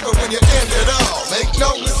a favor when you end it all. Make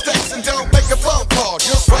no mistakes and don't make a phone call.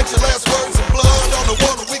 Just write your last words in blood on the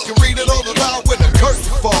wall and we can read it all aloud when the curtain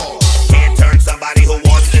falls. Can't turn somebody who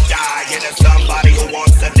wants to die into somebody who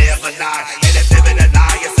wants to live a lie. And if living a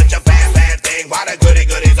lie is such a bad, bad thing, why the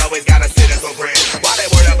goodies always got a cynical grin? Why they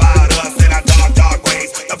worried about us in our dark, dark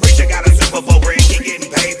ways? The preacher got a Super Bowl ring, he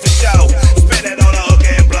getting paid for show. Spin it on a hook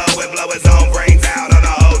and blow his own brains out on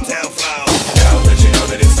a hotel floor. Now that you know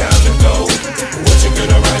that it's time to go, what you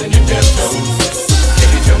gonna write in your death note? Can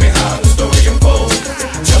you tell me how the story unfolds?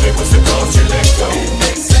 Tell me what's the cause you let go.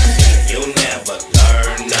 You never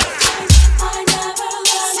learn nothing.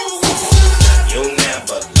 You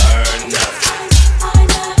never learn nothing.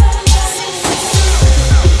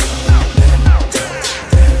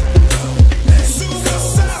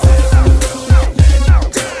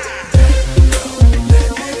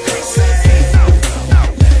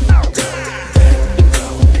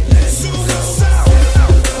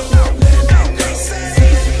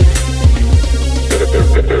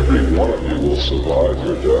 Every one of you will survive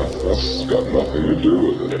your death. That's got nothing to do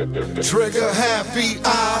with it. Trigger happy,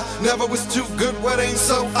 I never was too good, what ain't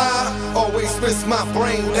so I always miss my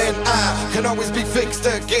brain and I can always be fixed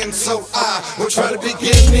again. So I will try to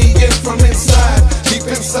begin the end from inside, deep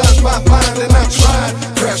inside my mind. And I tried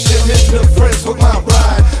crashing into friends with my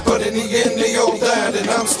ride, but in the end they all died and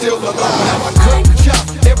I'm still alive. Now I cut and chop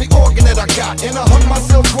every organ that I got, and I hung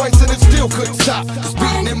myself twice and it still couldn't stop. Just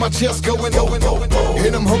beating in my chest going,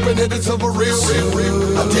 and I'm hoping that it's over real.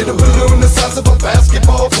 I did a balloon the size of a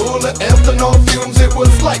basketball full of ethanol fumes. It was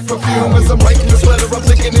like perfume. As I'm writing this letter, I'm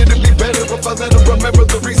thinking it'd be better if I let her remember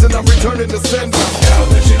the reason I'm returning to sender. Now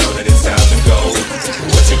that you know that it's time to go,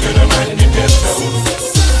 what you gonna write in your death note?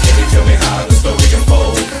 Can you tell me how the story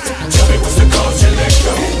unfolds? Tell me what's the cause you let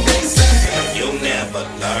go. You never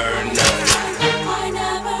learn nothing.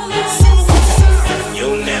 You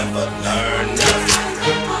never learn nothing.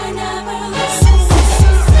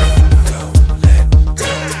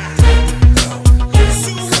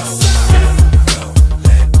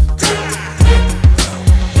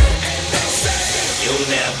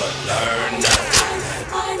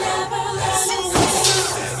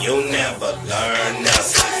 You'll never learn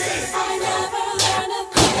nothing.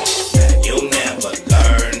 You'll never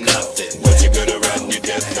learn nothing. What you gonna write in your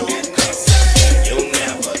death note? You'll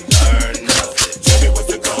never learn nothing. Tell me what's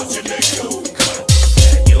the cause you let go.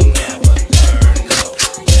 You'll never learn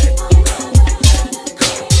nothing.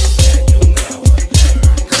 You'll never learn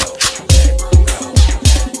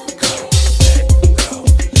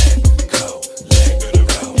nothing.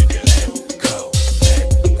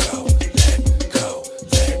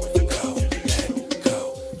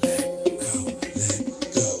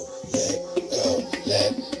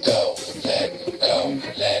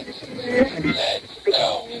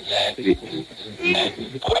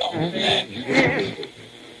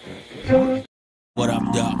 What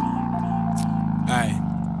up, dog?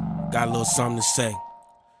 Alright, got a little something to say.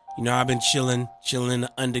 You know, I've been chilling in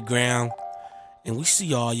the underground, and we see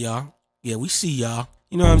y'all. Yeah, we see y'all.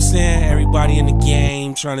 You know what I'm saying? Everybody in the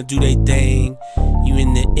game trying to do their thing. You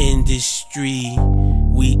in the industry,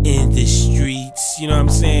 we in the streets. You know what I'm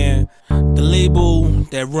saying? The label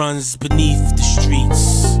that runs beneath the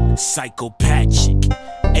streets. Psychopathic,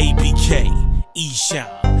 ABK,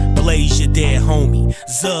 E-Shine, Blaze your dead homie,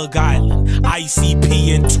 Zug Island,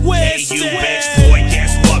 ICP and Twist. Hey, you bitch boy,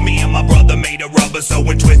 guess what? Me and my brother made a rubber, so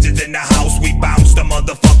when Twisted in the house, we bounce the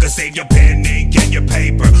motherfucker. Save your pen, ink, and your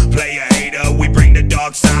paper. Play a hater, we bring the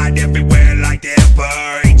dark side everywhere like the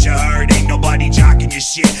emperor. Ain't you heard? Ain't nobody jocking your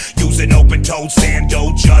shit. Use an open-toed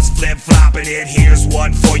sandal, just flip-flopping it. Here's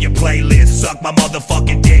one for your playlist. Suck my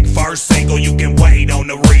motherfucking dick. First single, you can wait on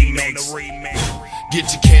the remix.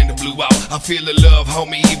 Get your candle blew out. I feel the love,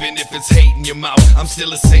 homie, even if it's hate in your mouth. I'm still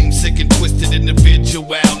the same sick and twisted individual,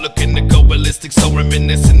 looking to go ballistic, so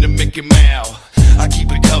reminiscent of Mickey Mouse. I keep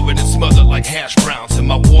it covered and smothered like hash browns, and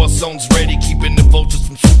my war zone's ready, keeping the vultures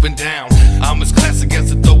from swooping down. I'm as classic as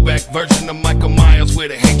a throwback version of Michael Myers,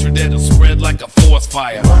 with a hatred that'll spread like a forest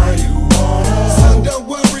fire. Why you wanna? Son, don't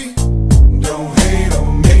worry, don't hate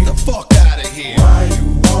on me. Get the fuck out of here. Why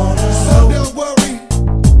you wanna? Son, don't worry,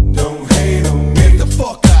 don't hate on me. Get the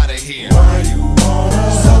fuck out of here. Why you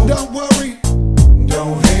wanna? Son, don't worry,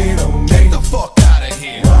 don't hate on me. Get the fuck out of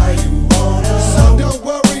here. Why you wanna? Son, don't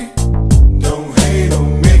worry, don't hate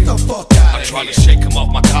on me. Get the fuck out of here. I try to shake him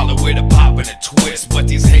off my collar with a pop and a twist, but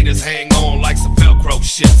these haters hang on like some Velcro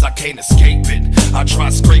shits. I can't escape it. I try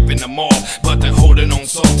scraping them off, but they're holding on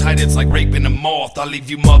so tight it's like raping a moth. I leave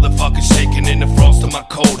you motherfuckers shaking in the frost of my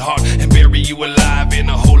cold heart, and bury you alive in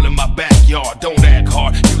a hole in my backyard. Don't act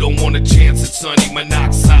hard, you don't want a chance at sunny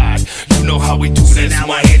monoxide. You know how we do this.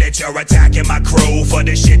 Now I hear that you're attacking my crew for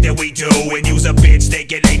the shit that we do, and use a bitch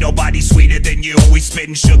thinking ain't nobody sweeter than you. We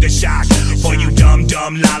spitting sugar shock for you dumb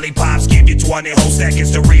lollipops. Give you 20 whole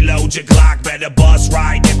seconds to reload your Glock. Better bust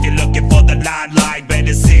right if you're looking for the limelight.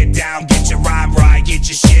 Better sit down, get your rhyme right, get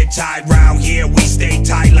your shit tied. Round here we stay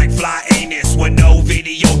tight like fly anus, with no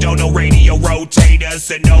video, don't no radio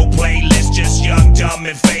rotators, and no playlist. Just young, dumb,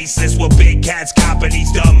 and faceless, with big cats copping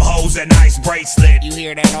these dumb hoes a nice bracelet. You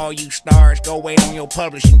hear that, all you stars? Go wait on your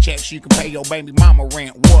publishing checks so you can pay your baby mama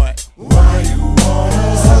rent. What? Why you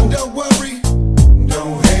wanna? Son, don't worry,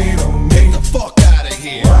 don't hate on me. Get the fuck out of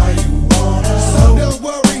here. Why you wanna? Son, don't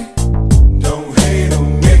worry, don't hate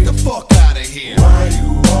on me. Get the fuck out of here. Why you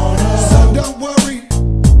wanna? Son, don't worry,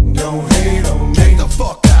 don't hate on me. Get the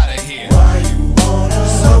fuck out of here. Why you wanna?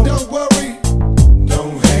 Son, don't worry,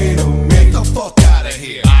 don't hate on me. Get the fuck out of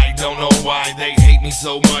here. I don't know why they hate me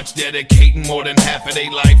so much, dedicating more than half of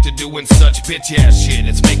their life to doing such bitch ass shit.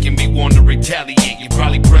 It's making me want to retaliate. You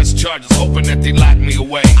probably press charges hoping that they lock me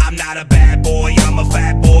away. I'm not a bad boy, I'm a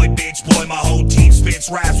fat boy, bitch boy. My whole team spits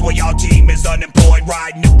raps while y'all team is unemployed,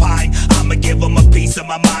 riding the pine. I'ma give them a piece of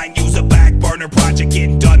my mind. Use a back burner project,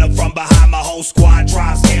 getting done up from behind. My whole squad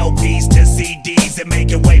drives LPs to CDs and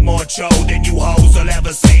making way more cho than you hoes will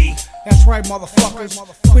ever see. That's right, motherfuckers.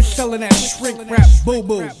 Quit selling that shrink rap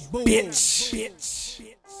boo-boo, bitch.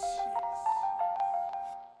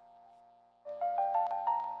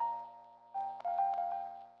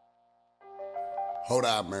 Hold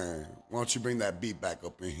on, man. Why don't you bring that beat back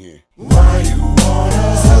up in here? Why you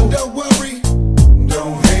wanna? Son, don't worry,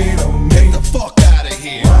 don't hate on me. Get the fuck out of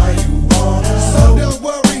here. Why you wanna? Son, don't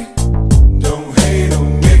worry, don't hate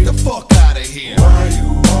on me. Get the fuck out of here. Why you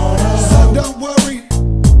wanna? Son, don't worry,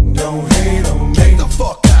 don't hate on me. Get the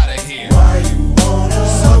fuck out of here. Why you wanna?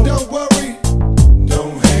 Son, don't worry,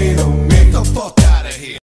 don't hate on me. Get the fuck out of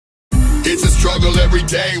here. It's a struggle every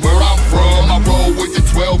day where I'm from. I roll with the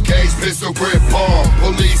 12 gauge pistol grip palm.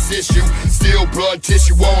 Police issue, still blood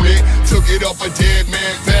tissue on it. Took it off a dead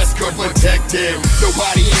man vest, could protect him.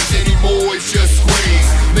 Nobody ain't anymore, it's just squeeze.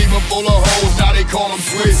 Leave them full of hoes, now they call them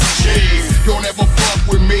Swiss cheese. Don't ever fuck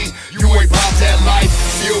with me, you ain't about that life.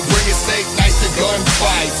 Still bringing steak, nice to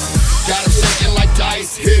gunfights. Got them shaking like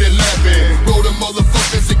dice, hit 11. Roll the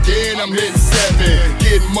motherfuckers again, I'm hitting 7.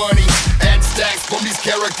 Getting money, add stacks from these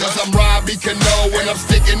characters. I'm Robbie Cano when I'm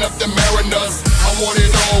sticking up the Mariners. I want it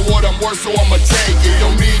all, what I'm worth, so I'ma take it.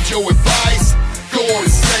 Don't need your advice, go on and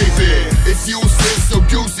save it. It's useless, so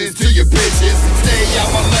deuces to your bitches. Stay out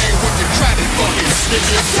my lane with the traffic fucking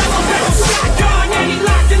snitches. Shotgun, and he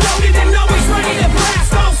locked and loaded and always ready to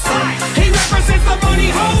blast on sight. He represents the money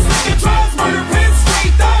hoes, looking trolls, murder pimps,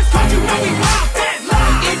 straight thugs, cause you know he pop that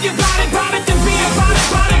line. If you got it, then be about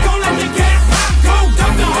it, gon' let the gas pop, go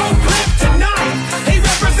dump the whole clip tonight. He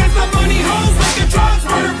represents the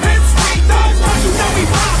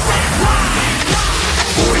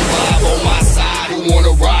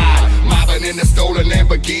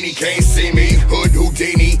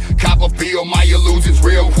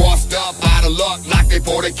of luck, locked it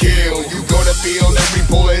for the kill. You gonna feel every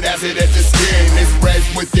bullet as it hits the skin. It spreads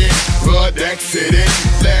within, blood exiting.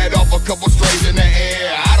 Let off a couple strays in the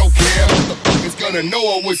air. I don't care, motherfuckers gonna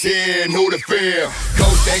know I was here and who to fear.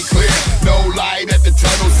 Coast ain't clear, no light at the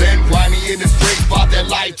tunnel's end. Grimy in the streets, bought that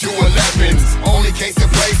light to 11s. Only case in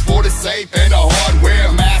place for the safe and the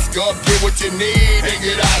hardware. Mask up, get what you need and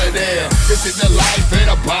get out of there. This is the life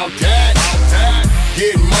and about that.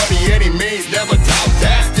 Getting money any means, never doubt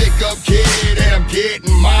that. Stick up kid and I'm getting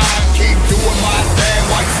mine. Keep doing my thing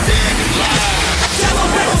while you stand in line. Yellow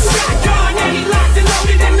metal shotgun, and he locked and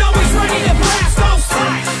loaded and always ready to blast off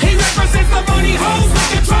sight. He represents the money hoes,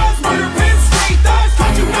 making drugs, murder pimps, straight thugs.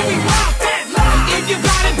 Don't you know we rock that line? If you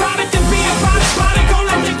got it, then be about it, gon'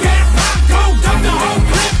 let the cat pop, go dump the whole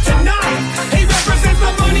clip tonight. He represents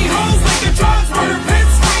the money hoes, making drugs, murder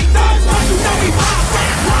pimps, straight thugs. Don't you know we rock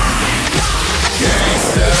that line?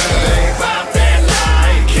 Gangster, they pop that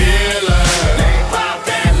line. Killer, they pop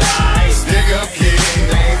that line. Stick up kid,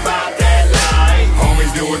 they pop that line. Homies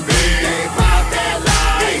doing big, they pop that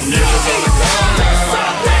line. Niggas on the corner,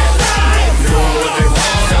 pop that line. Doing what they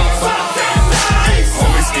want, pop that line.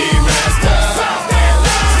 Homies ski master, pop that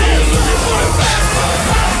line. Still looking for the fast one,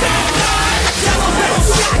 pop that line. Yellow metal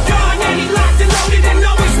shotgun, and he locked and loaded and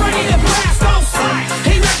always ready to blast off sight.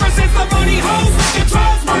 He represents the money hoes, making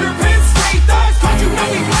drugs, murder pimps, straight thugs. Don't you know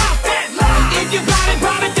we rock that line? If you got it,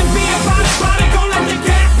 then be about it, gon' let the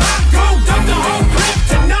cat pop, go dump the whole clip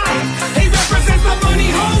tonight. He represents the money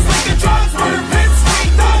hoes, making drugs, murder pimps,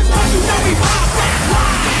 straight thugs. Don't you know we rock that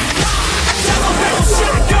line? Yellow metal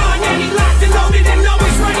shotgun, and he locked and loaded and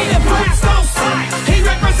always ready to blast off sight. He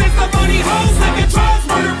represents the money hoes, making drugs,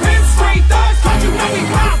 murder pimps, straight thugs. Don't you know we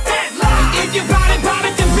rock that line? If you got it,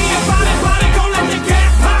 then be about it, gon' let the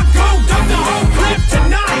cat pop, go dump the whole clip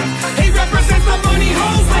tonight. He represents the money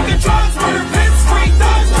hoes, making drugs, murder pimps, straight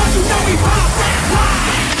thugs. Don't you know we rock that line?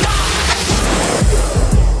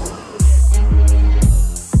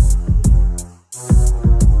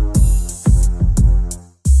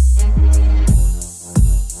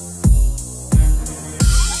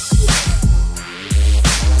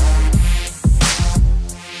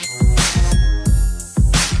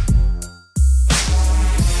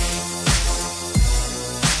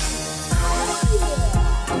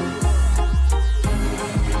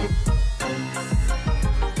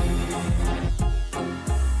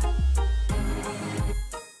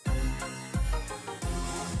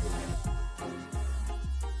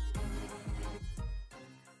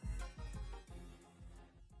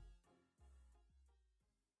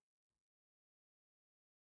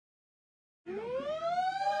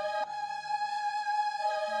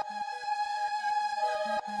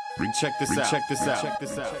 Check this out.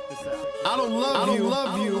 I don't love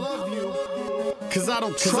you. Cause I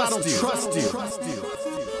don't trust you.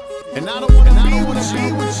 And I don't wanna be with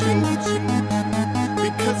you.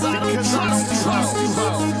 Because I don't trust you.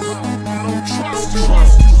 I don't trust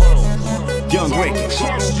you. Young Wicked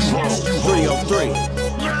 303.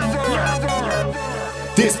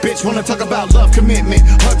 This bitch wanna talk about love, commitment,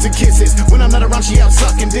 hugs and kisses. When I'm not around, she out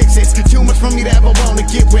sucking dicks. It's too much for me to ever wanna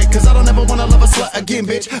get with. Cause I don't ever wanna love a slut again,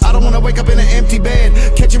 bitch. I don't wanna wake up in an empty bed,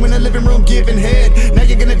 catch you in the living room giving head. Now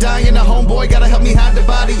you're gonna die in the homeboy, gotta help me hide the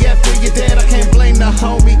body after you're dead. I can't blame the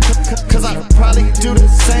homie, cause I probably do the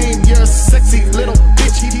same. You're a sexy little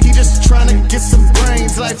bitch, he just tryna get some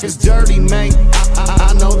brains. Life is dirty, man.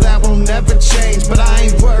 I know that will never change, but I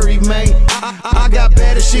ain't worried, man. I got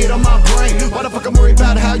better shit on my brain. Why the fuck I'm worried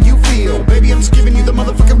about how you feel? Baby, I'm just giving you the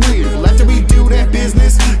motherfucking real. After we do that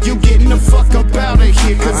business, you getting the fuck up out of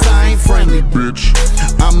here. Cause I ain't friendly, bitch.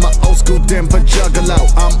 I'm a old school Denver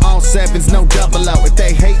juggalo. I'm all sevens, no double O. If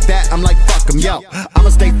they hate that, I'm like, fuck them, yo. I'ma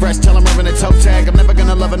stay fresh till I'm wearing a toe tag. I'm never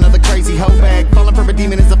gonna love another crazy hoe bag. Falling for a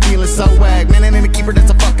demon is a feeling so wag. Man, ain't a keeper,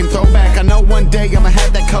 that's a fucking throwback. I know one day I'ma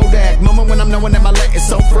have that Kodak moment when I'm knowing that my leg is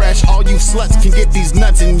so fresh. All you sluts can get these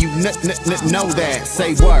nuts and you know that.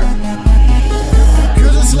 Say word.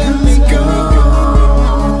 Girl, just let me go.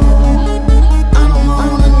 I don't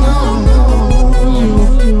wanna know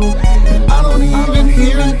you. I don't even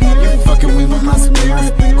hear it. You're fucking with my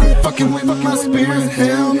spirit. Quit fucking with my spirit.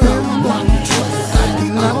 Hell no.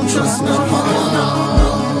 I don't trust no one.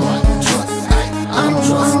 I don't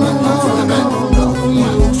trust no one.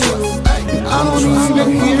 I don't even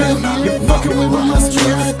hear it. You're fucking with my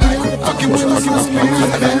spirit. Fucking with my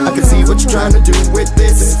spirit. I can see what you're trying to do with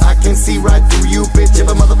this. I can see right through you, bitch. If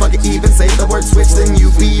a motherfucker even say the word switch, then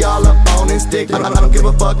you be all up on his dick. I don't give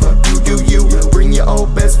a fuck. You do you. Bring your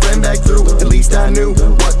old best friend back through. At least I knew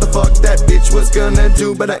what the fuck that bitch was gonna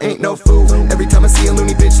do, but I ain't no fool. Every time I see a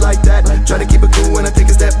loony bitch like that, try to keep it cool when I take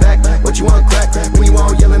a step back. What you want, crack? When you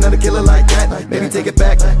all yelling at a killer like that, take it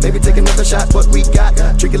back. Maybe take another shot, what we got.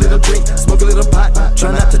 Drink a little drink, smoke a little pot.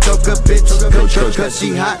 Try not to choke a bitch, cause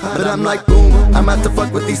she hot. But I'm like boom, I'm out to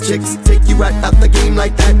fuck with these chicks. Take you right out the game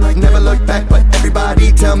like that. Never look back, but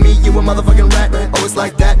everybody tell me you a motherfucking rat. Oh, it's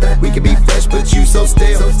like that, we can be fresh, but you so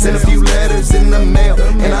stale. Send a few letters in the mail,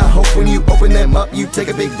 and I hope when you open them up, you take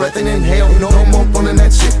a big breath and inhale. No more pulling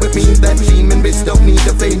that shit with me. That demon bitch don't need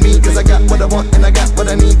to fade me, cause I got what I want and I got what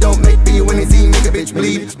I need. Don't make me when they see make a bitch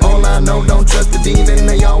bleed. All I know, don't trust the demon,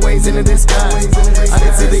 they always in a disguise. I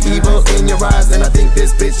can see the evil in your eyes, and I think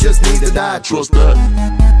this bitch just needs to die. Trust that.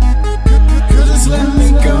 Girl, just let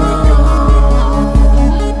me go.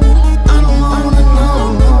 I don't wanna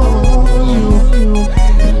know you.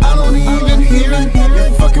 I don't even hear it.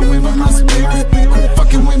 You're fucking with my spirit. Quit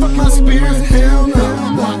fucking with my spirit. Hell no.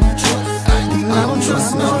 I don't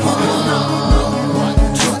trust no one.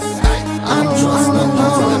 I don't trust no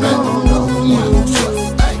one.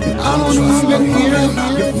 I don't even hear it.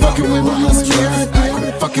 You're fucking with my spirit.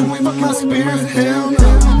 Quit fucking with my spirit. Hell no.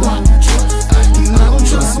 I don't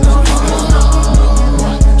trust no one.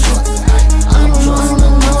 I don't trust no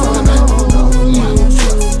one.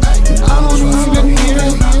 I don't even hear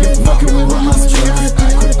it. You're fucking with my spirit.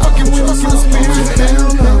 Quit fucking with my spirit. Hell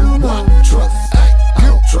no. I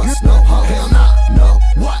don't trust no hoe. Hell nah. No.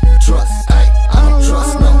 What? Trust. I don't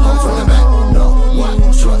trust no hoe from the back. No. What?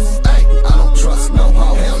 Trust. I don't trust no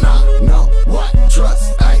hoe. Hell nah. No. What?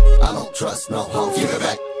 Trust. I don't trust no hoe. Give it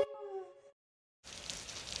back.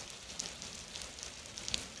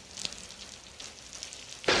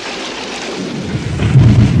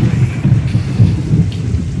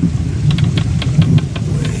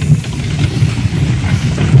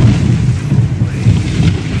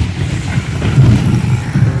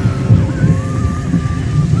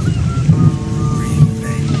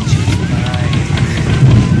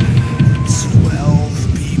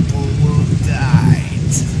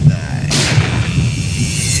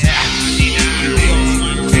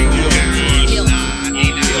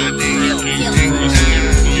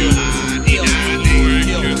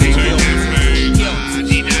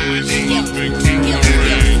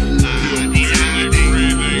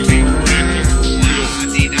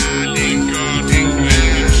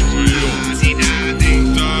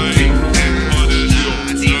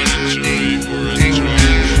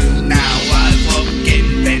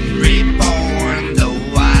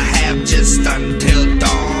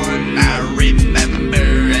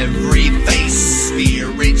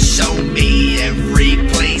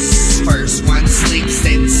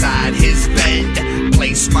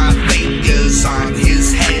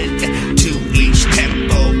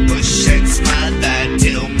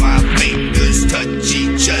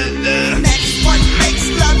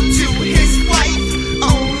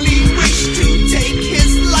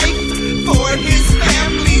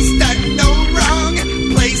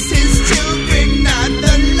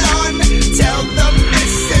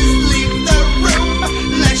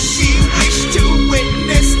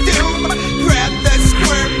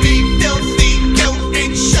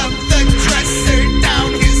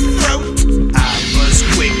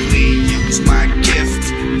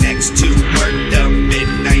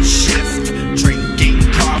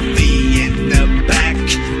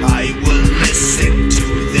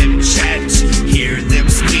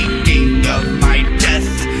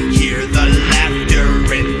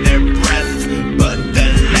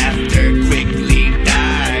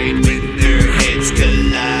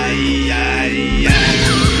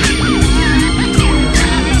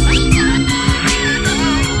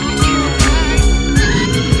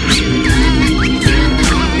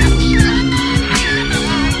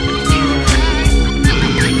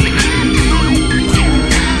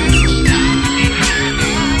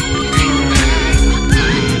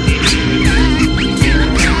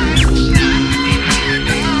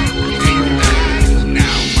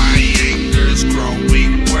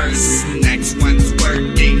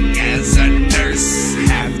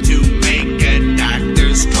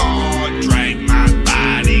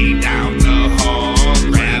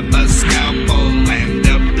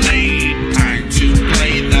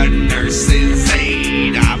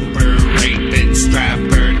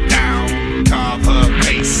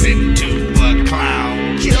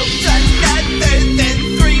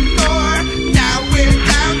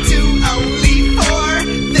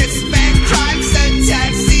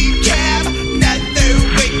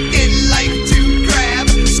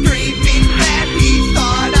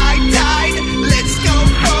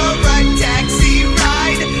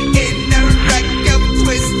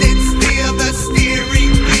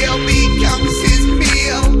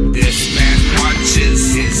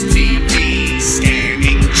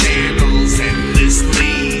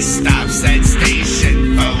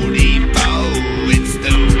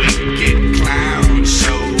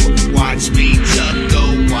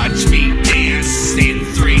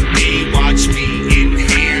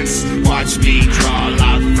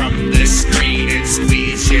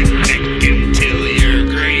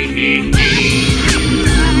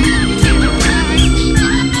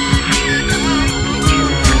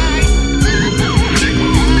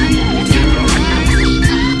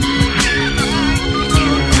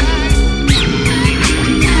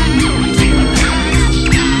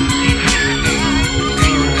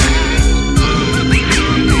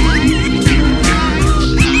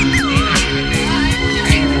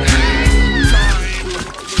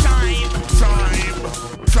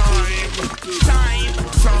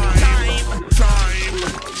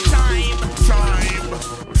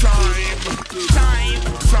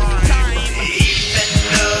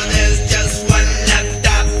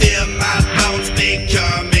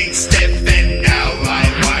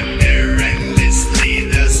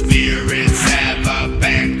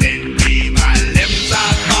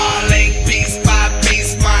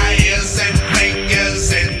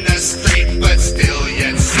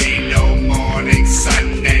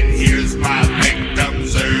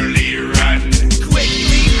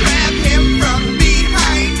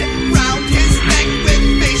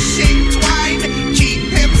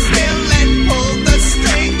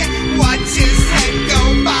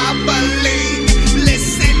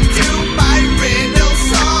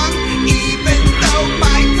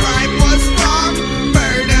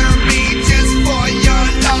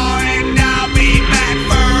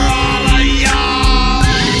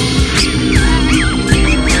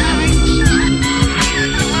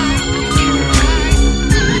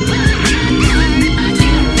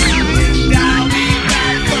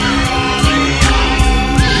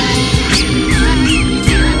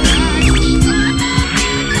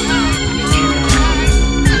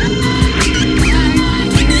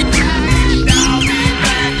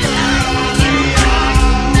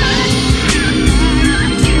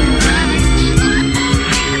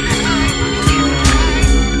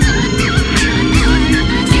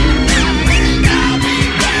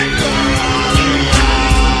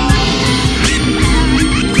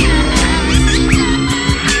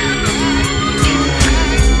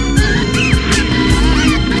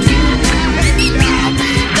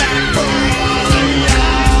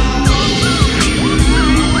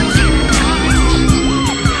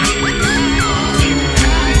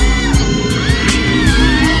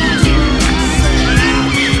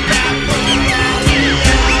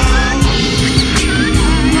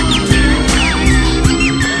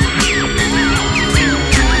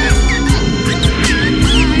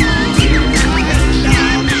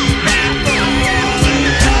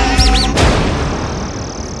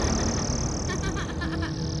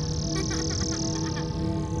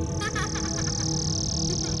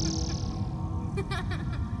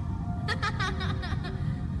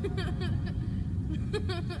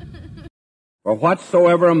 For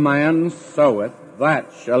whatsoever a man soweth, that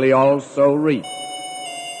shall he also reap.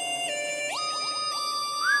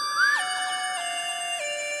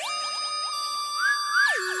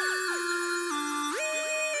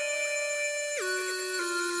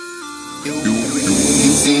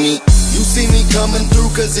 You see me coming through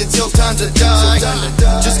cause it's your time to die.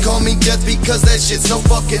 Just call me death because that shit's no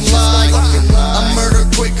fucking lie. I murder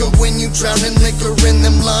quicker when you drown in liquor in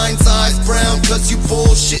them lines. Eyes brown cause you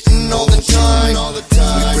bullshitting all the time.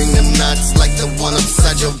 We bring them knots like the one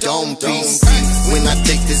upside your dome piece. When I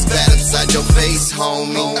take this bat upside your face,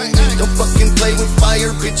 homie. Don't fucking play with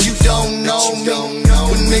fire, bitch, you don't know me.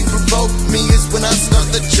 When they provoke me is when I start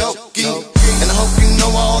the joking. And I hope you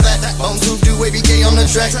know all that. Bones who do ABK on the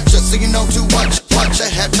track. Just so you know to watch. I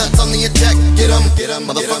have nuts on the attack. Get 'em,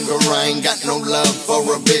 motherfucker, I ain't got no love for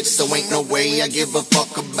a bitch. So ain't no way I give a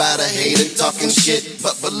fuck about a hater talking shit.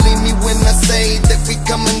 But believe me when I say that we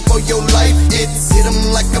coming for your life. It's hit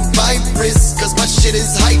 'em like a virus, cause my shit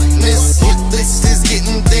is hypeness. Hit list is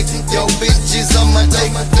getting thick. Yo, bitches on my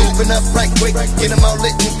dick. Open up right quick. Get 'em all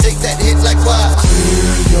lit and take that hit like why.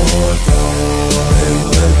 Clear your thought and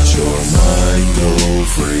let your mind go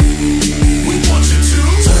free. We want you to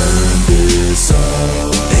turn this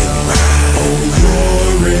up and ride on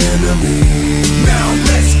your enemy. Now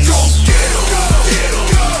let's go. Get 'em, get 'em,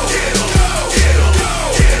 get 'em, get 'em, get 'em, get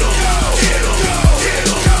 'em, get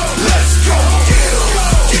 'em. Let's go. Get 'em,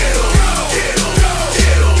 get 'em, get 'em,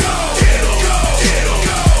 get 'em, get 'em, get 'em,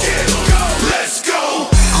 get 'em. Let's go.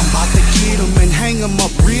 I'm about to get 'em and hang 'em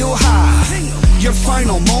up real high. Your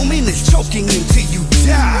final moment is choking until you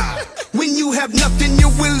die. When you have nothing,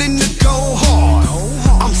 you're willing to go hard.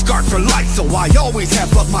 I'm scarred for life, so I always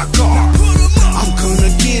have up my guard. I'm gonna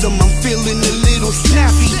get him, I'm feeling a little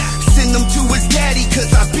snappy. Send him to his daddy,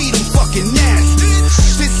 cause I beat him fucking nasty.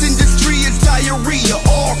 This industry is diarrhea,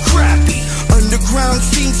 all crappy. Underground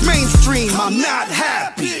seems mainstream, I'm not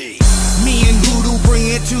happy. Me and Voodoo bring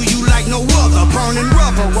it to you like no other. Burning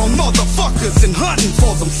rubber on motherfuckers and hunting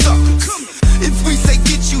for them suckers. If we say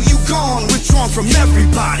get you, you gone, withdrawn from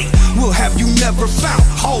everybody. We'll have you never found,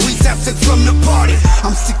 always absent from the party.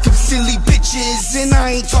 I'm sick of silly bitches and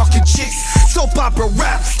I ain't talking chicks. Soap opera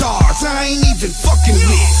rap stars, I ain't even fucking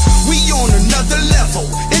with. We on another level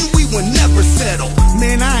and we will never settle.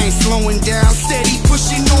 Man, I ain't slowing down, steady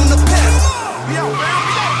pushing on the pedal.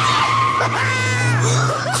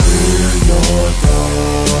 Clear your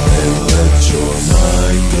thought and let your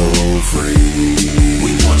mind go free.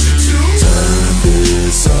 We want you to turn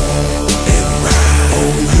this up and ride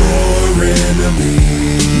on your enemy.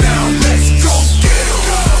 Now let's go. Get 'em,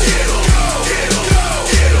 get 'em, get 'em, get 'em,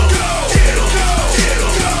 get 'em, get 'em,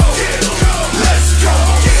 get 'em. Let's go.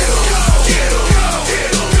 Get 'em, get 'em, get 'em,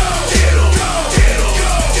 get 'em, get 'em,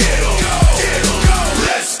 get 'em, get 'em.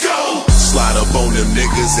 Let's go. Slide up on them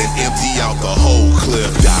niggas and empty out the whole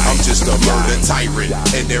clip. I'm just a murder tyrant,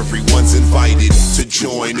 and everyone's invited to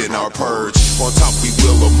join in our purge. On top we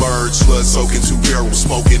will emerge, blood soaking, 2 barrels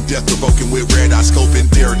smoking, death provoking with red eye scoping.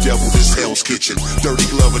 Daredevil, this Hell's Kitchen. Dirty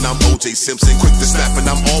glove and I'm O.J. Simpson. Quick to snap and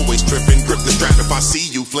I'm always tripping. Grip the strap if I see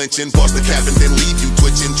you flinching. Bust the cap and then leave you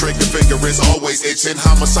twitching. Trigger finger is always itching.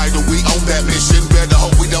 Homicidal, we on that mission. Better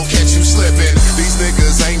hope we don't catch you slipping. These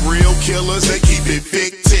niggas ain't real killers, they keep it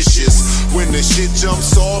fictitious. When the shit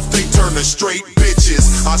jumps off, they turn to straight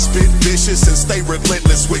bitches. I spit vicious and stay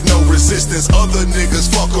relentless with no resistance. Other niggas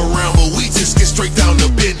fuck around, but we just get straight down to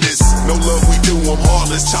business. No love, we do them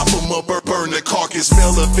heartless. Chop them up or burn the carcass.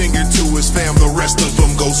 Mail a finger to his fam, the rest of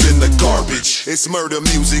them goes in the garbage. It's murder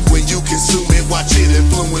music. When you consume it, watch it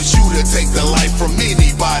influence you to take the life from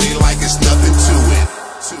anybody like it's nothing to it.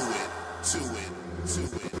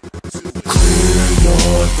 Clear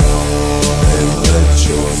your thought and let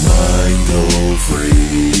your mind go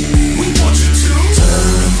free. We want you to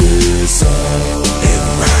turn this up and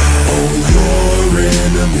ride on your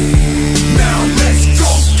enemy. Now let's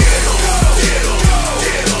go. Get 'em, get 'em,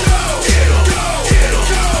 get 'em, get 'em, get 'em,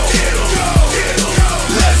 get 'em, get 'em.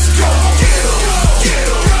 Let's go. Get 'em, get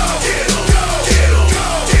 'em, get 'em, get 'em,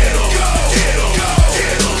 get 'em, get 'em,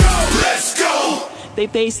 get 'em. Let's go. They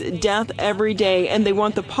face death every day, and they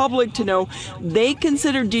want the public to know they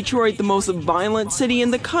consider Detroit the most violent city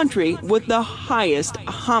in the country with the highest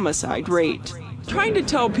homicide rate. Trying to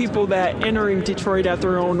tell people that entering Detroit at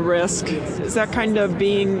their own risk, is that kind of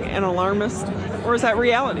being an alarmist, or is that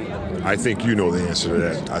reality? I think you know the answer to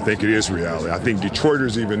that. I think it is reality. I think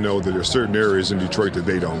Detroiters even know that there are certain areas in Detroit that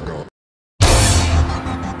they don't go.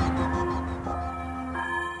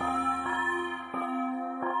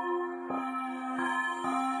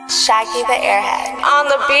 Shaggy the Airhead on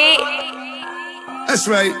the beat. That's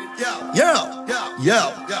right. Yo,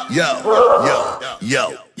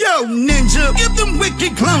 ninja, give them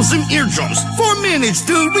wicked clowns some eardrums. 4 minutes,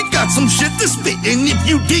 dude, we got some shit to spit. And if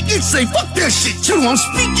you dig it, say fuck that shit too. I'm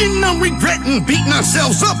speaking, I'm regretting, beating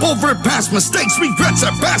ourselves up over past mistakes. Regrets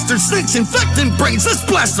are bastard snakes, infecting brains. Let's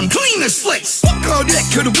blast them clean as slates. Fuck all that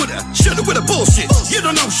coulda, woulda, shoulda, woulda bullshit. You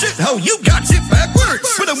don't know shit, ho, you got it backwards.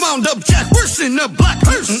 But I wound up jack worse in a black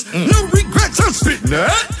hearse. No regrets, I'm spitting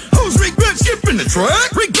that. Whose regrets skipping the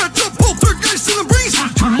track? Regret to poltergeist in the breeze.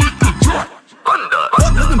 To lick the track.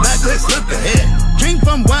 Fuck looking back, let's look ahead. Came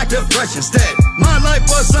from whack to fresh instead. My life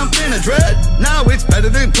was something to dread. Now it's better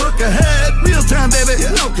than look ahead. Real time, baby,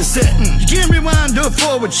 no cassette. You can't rewind or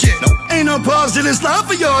forward shit. Ain't no pause to this life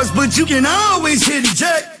of yours, but you can always hit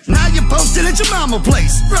eject. Now you posted at your mama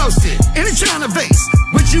place, roasted in a China vase.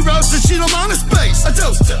 Which you roasted, she don't mind a space. A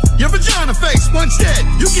toaster, your vagina face, once dead.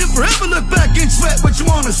 You can forever look back and sweat what you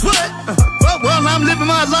wanna sweat. But while I'm living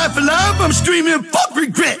my life alive, I'm screaming fuck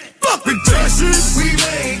regret. Fuck regret. Choices we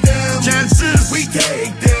made them, chances we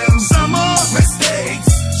take them. Some are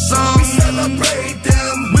mistakes, some we celebrate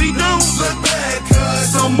them. We don't look back,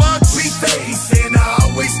 cause so much we face. And I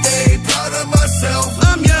always stay proud of myself.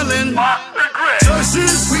 I'm yelling regret.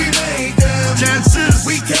 Choices we made them, chances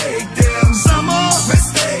we take them. Some are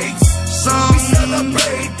mistakes, some we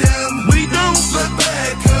celebrate them. We don't look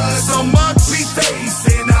back, cause so much we face.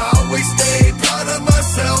 And I always stay proud of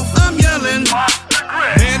myself. I'm yelling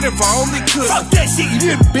man, if I only could. Fuck that shit, you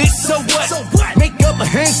little bitch, so what? Make up a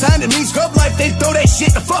hand sign, it means scrub life, they throw that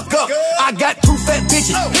shit the fuck up. I got 2 fat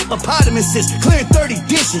bitches, hippopotamuses, clearing 30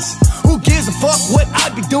 dishes. Who gives a fuck what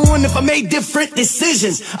I'd be doing if I made different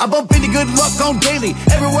decisions? I bump into good luck on daily,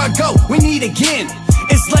 everywhere I go, we need again.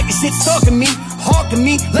 It's like a shit stalking me, hawking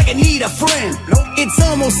me like I need a friend. It's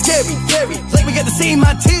almost scary, very, like we got the same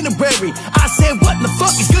itinerary. I said, what in the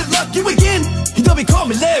fuck is good luck, you again? You don't be call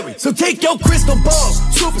me Larry. So take your crystal balls,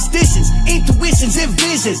 superstitions, intuitions, and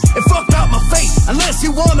visions, and fuck out my face, unless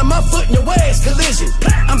you want my foot in your ass collision.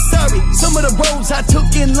 I'm sorry, some of the roads I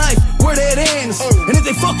took in life were dead ends. And if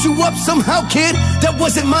they fucked you up somehow, kid, that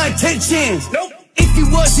wasn't my intentions. If you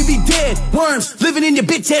was, you'd be dead. Worms living in your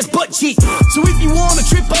bitch ass butt cheek. So if you wanna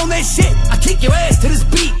trip on that shit, I kick your ass to this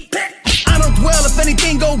beat. I don't dwell if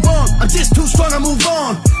anything go wrong. I'm just too strong, I move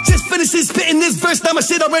on. Just finishes spitting this verse, now my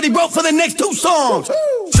shit already wrote for the next 2 songs.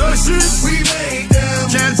 Choices we make them,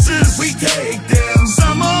 chances we take them.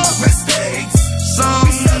 Some are mistakes, some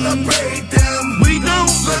we celebrate them. We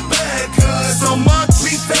don't look back, cause so much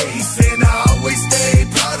we face. And I always stay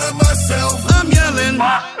proud of myself. I'm yelling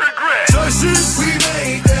regret. Choices we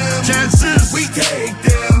made them, chances we take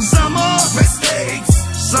them. Some are mistakes,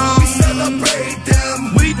 some we celebrate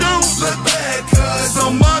them. We don't look back, cause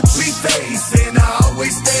so much we face. And I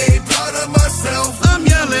always stay proud of myself. I'm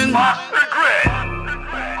yelling regret.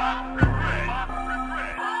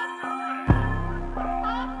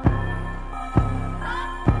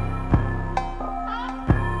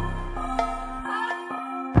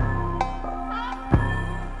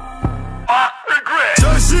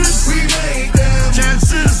 Choices we made them,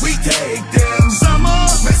 chances we take them. Some are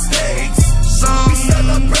mistakes, some we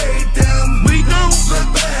celebrate them. We don't look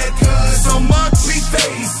back, cause so much we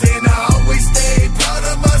face. And I always stay proud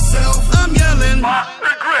of myself. I'm yelling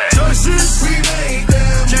regret. Choices we made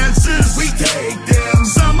them, chances we take them.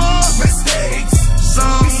 Some are mistakes,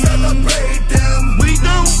 some we celebrate them. We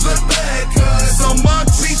don't look back, cause so much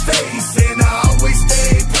we face. And I always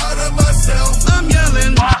stay proud of myself. I'm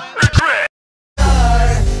yelling regret.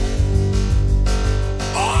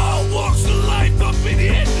 All walks of life up in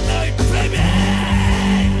here tonight, baby.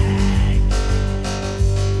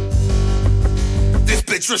 This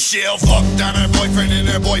bitch Rochelle fucked on her boyfriend in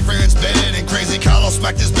her boyfriend's bed. And Crazy Carlos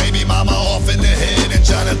smacked his baby mama off in the head. And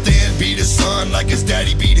Jonathan beat his son like his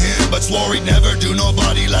daddy beat him, but swore he'd never do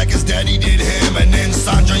nobody like his daddy did him. And then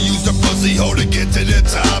Sandra used her pussy hole to get to the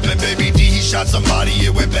top. And Baby D, he shot somebody,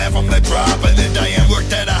 it went bad from the drop. And then Diane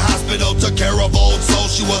worked at a hospital, took care of old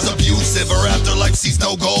souls. She was abusive, her afterlife sees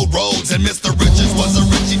no gold roads. And Mr. Richards was a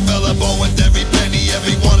richie fella, born with every penny.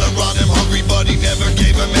 Everyone around him hungry, but he never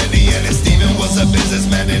gave him any. And then Steven was a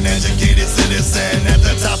businessman, an educated citizen. At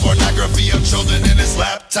the top, pornography of children in his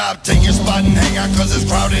laptop. Take your spot and hang out, cause it's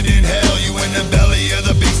crowded in hell. You in the belly of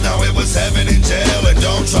the beast, now it was heaven in jail. And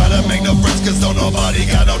don't try to make no friends, cause don't nobody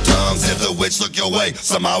got no tongues. If the witch look your way,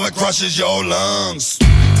 somehow it crushes your lungs.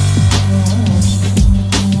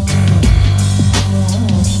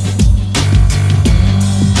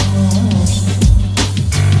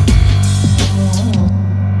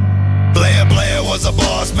 Blair was a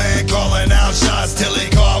boss man, calling out shots till he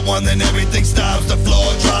caught one. Then everything stops, the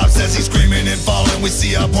floor drops as he's screaming and falling. We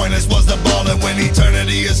see how pointless was the ball, and when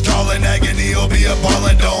eternity is calling, agony will be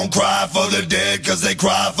appalling. Don't cry for the dead, cause they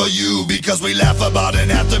cry for you. Because we laugh about an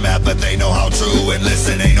aftermath, but they know how true. And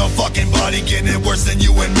listen, ain't no fucking body getting it worse than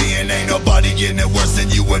you and me. And ain't nobody getting it worse than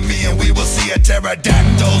you and me. And we will see a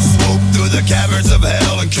pterodactyl swoop through the caverns of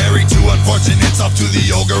hell and carry two unfortunates off to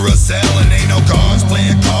the ogre cell. And ain't no cards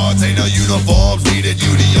playing cards, ain't no uniforms needed.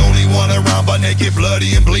 You the only one around, but naked,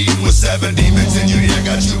 bloody and bleeding with 7 demons in your ear.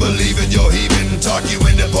 Got you believing you're heaving, talk you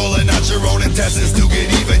into pulling out your own intestines to get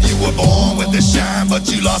even. You were born with the shine, but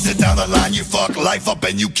you lost it down the line. You fuck life up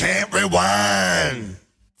and you can't rewind.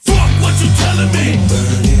 Fuck what you telling me.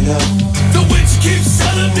 Burn it up. The witch keeps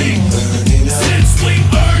selling me. Burn it up. Since we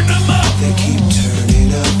burn them up, they keep turning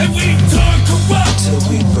up. And we turn corrupt till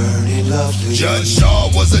we burn it lovely. Judge Shaw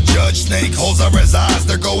was a judge, snake holes are his eyes.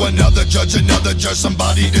 There go another judge,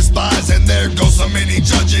 somebody despise. And there go so many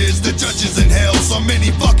judges, the judges in hell. So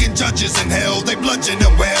many fucking judges in hell, they bludgeon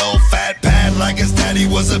him well. Fat Pat like his daddy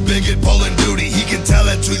was a bigot pulling duty. He can tell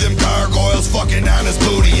it to them gargoyles fucking on his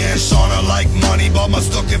booty. And Shauna like money but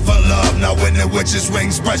mistook it for love. Now when the witch's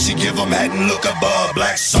wings spread, she give them head and look above.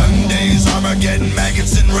 Black Sundays, Armageddon,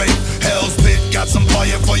 maggots and rape. Hell's pit got some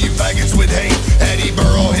fire for you faggots with hate. Eddie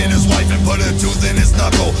Burrow hit his wife and put a tooth in his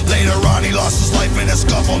knuckle. Later on he lost his life in a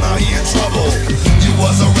scuffle, now he in trouble. You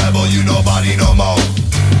was a rebel, you nobody no more.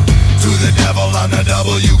 To the devil on the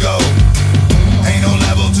double you go. Ain't no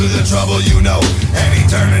level to the trouble you know. And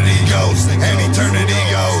eternity goes, and eternity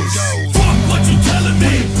goes. Fuck what you telling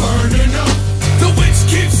me. Burning up. The witch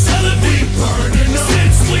keeps selling me. Burning up.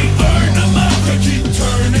 Since we burn them up, they keep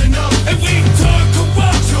turning up. And we turn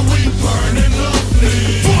corrupt till we burning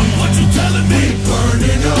lovely. Fuck what you telling me.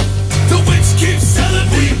 Burning up. The witch keeps selling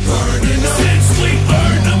me. Burning up. Since we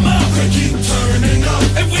burn them up, they keep turning up.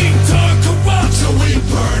 And we turn corrupt till we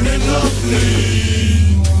burning lovely.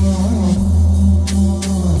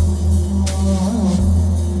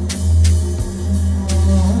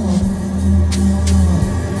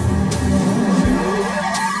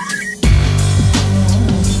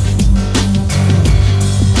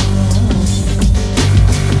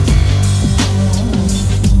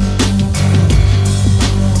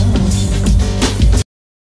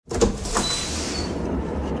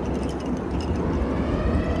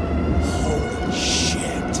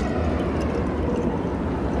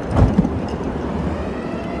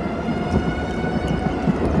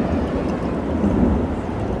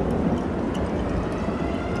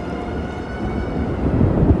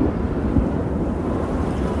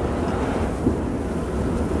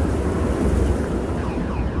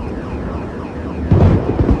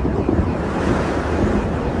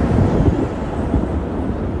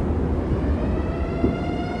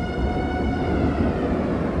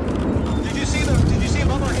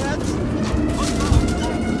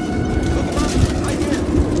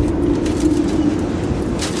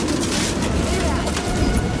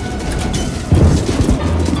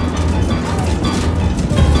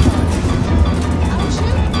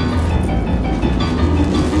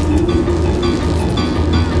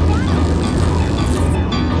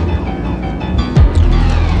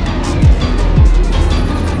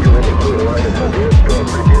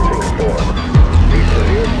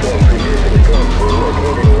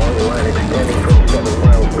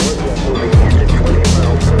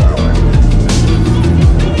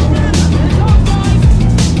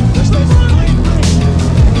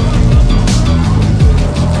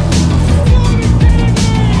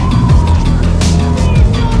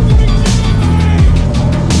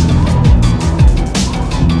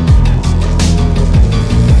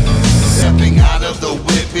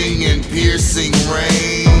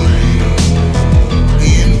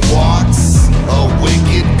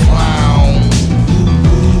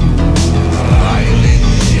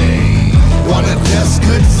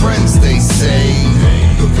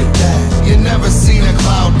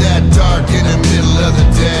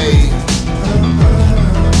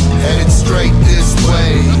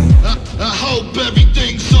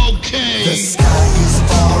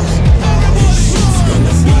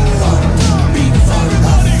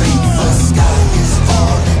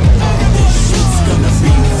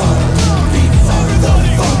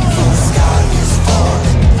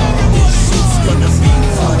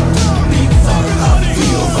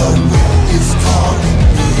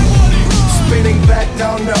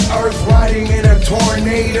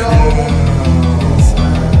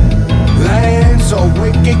 Lands a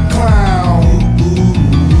wicked clown.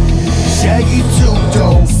 Shaggy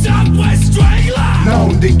Two-Dope, Southwest Strangler,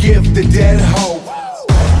 known to give the dead hope.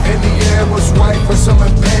 And the air was ripe for some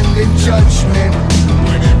impending judgment.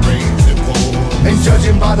 When it rains, it pours. And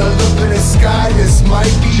judging by the look of the sky, this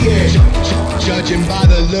might be it. Judging by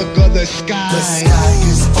the look of the sky. The sky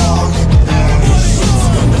is falling. This shit's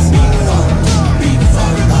gonna be fun. Be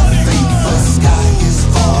fun. I think the sky is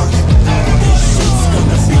falling. This shit's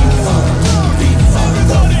gonna be fun. Be fun.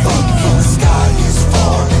 The fucking sky is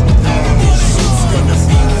falling. This shit's gonna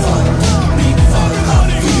be fun. Be fun. I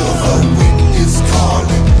feel the wind is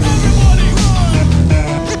calling me.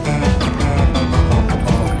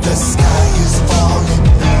 The sky is falling.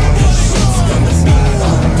 This shit's gonna be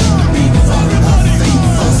fun. Be fun. I think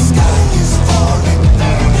the sky is falling.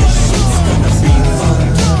 This shit's gonna be fun.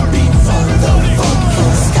 Be fun. The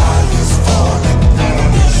fucking sky is falling.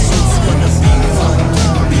 This shit's gonna be fun.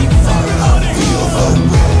 Be fun. I feel the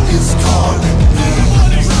wind is calling me.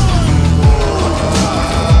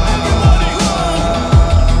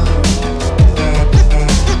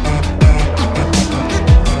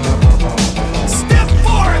 Step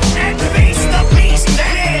forth and face the beast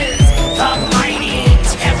that is the mighty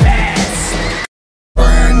Tempest.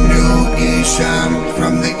 Brand new Esham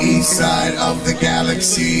from the east side of the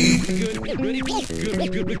galaxy.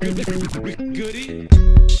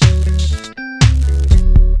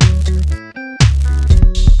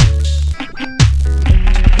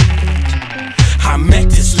 I met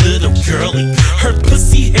this little girlie, her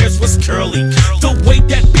pussy hairs was curly. The way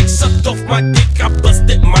that bitch sucked off my dick, I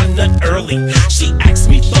busted my nut early. She asked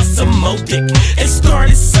me for some more dick and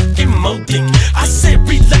started sucking more dick. I said,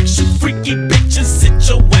 relax, you freaky bitch, and sit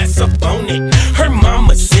your ass up on it. Her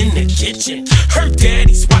mama's in the kitchen, her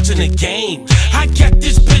daddy's watching the game. I got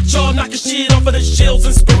this bitch all knocking shit off of the shelves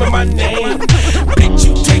and screaming my name. Bitch,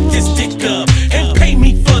 you take this dick up and pay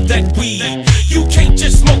me for that weed. You can't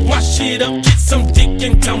just smoke my shit up, get some dick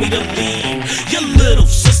and tell me to leave. Your little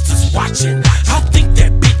sister's watching, I think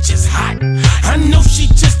that bitch is hot. I know she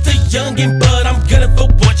just a youngin', but I'm gonna for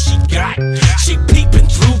what she got. She peeping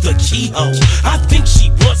through the keyhole, I think she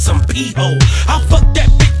wants some pee-hole. I fuck that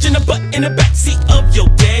bitch in the butt in the backseat of your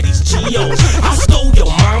daddy's Geo. I stole your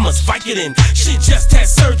mama's Vicodin, she just had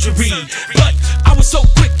surgery. But I was so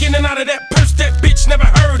quick in and out of that purse, that bitch never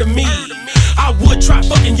heard of me. I would try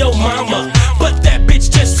fucking your mama, but that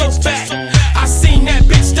bitch just so fat. I seen that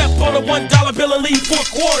bitch step on a $1 bill and leave 4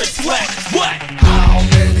 quarters flat. What? How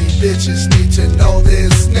many bitches need to know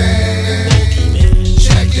this name?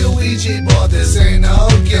 Check your Ouija board, this ain't no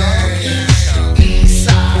game.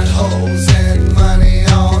 Eastside hoes and money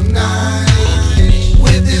all night.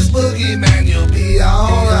 With this boogeyman, you'll be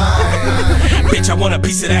alright. Bitch, I want a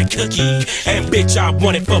piece of that cookie, and bitch, I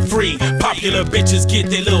want it for free. Popular bitches get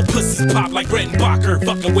their little pussies pop like Rettenbacher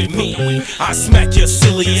fucking with me. I smack your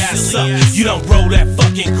silly ass up, you don't roll that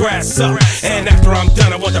fucking grass up. And after I'm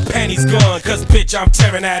done, I want the panties gone, cause bitch, I'm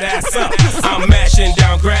tearing that ass up. I'm mashing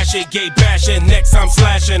down, crashing, gay bashing, necks I'm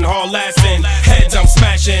slashing, haul assing, heads I'm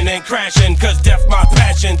smashing and crashing, cause death my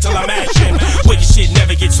passion till I'm ashing. Wicked shit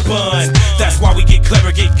never gets spun, that's why we get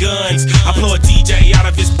clever, get guns. I blow a DJ out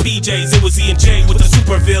of his PJs, it was E&J with the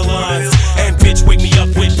super villains. And bitch, wake me up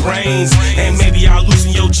with brains, and maybe I'll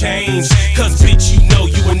loosen your chains. Cause bitch, you know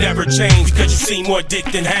you will never change, because you see more dick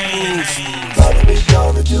than Haynes. What are we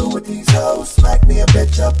gonna do with these hoes? Smack me a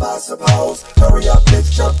bitch up, I suppose. Hurry up,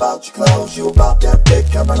 bitch, jump out your clothes. You about that dick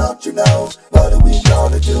coming out your nose. What are we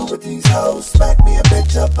gonna do with these hoes? Smack me a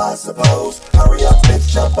bitch up, I suppose. Hurry up, bitch,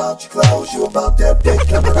 jump out your clothes. You about that dick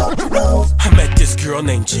coming out your nose. I met this girl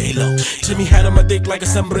named J-Lo. Jimmy had on my dick like a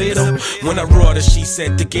sombrero. When I roared her, she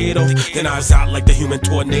said te quiero. Then I was out like the human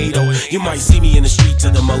tornado. You might see me in the streets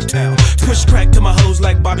of the Motown. Push crack to my hoes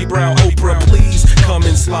like Bobby Brown. Oprah, please come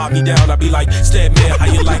and slide me down. I be like, Stedman, how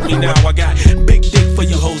you like me now? I got big dick for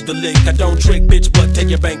you hoes to lick. I don't trick, bitch, but take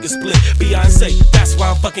your bank and split. Beyonce, that's why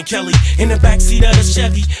I'm fucking Kelly. In the backseat of the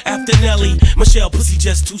Chevy, after Nelly. Michelle, pussy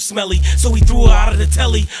just too smelly, so we threw her out of the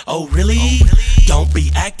telly. Oh, really? Don't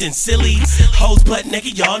be acting silly. Hoes butt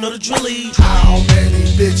naked, y'all know the drilly. How many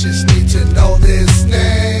bitches need to know this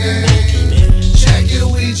name? Check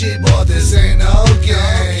your Ouija board, this ain't no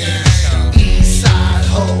game. Eastside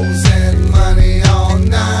hoes and money all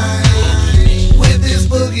night. With this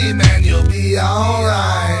boogeyman, you'll be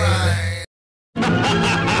alright.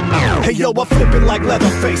 Hey yo, I flip it like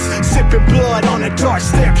Leatherface, sipping blood on a dark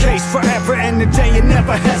staircase. Forever and a day, and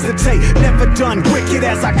never hesitate. Never done, wicked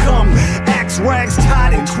as I come. Axe rags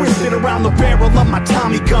tied and twisted around the barrel of my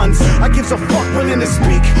Tommy guns. I gives a fuck willing to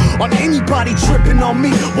speak on anybody tripping on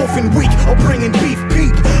me. Wolfing weak or bringing beef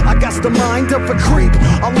peep. I got the mind of a creep.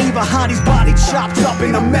 I'll leave a hottie's body chopped up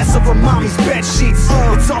in a mess of her mommy's bed sheets.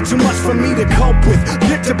 It's all too much for me to cope with.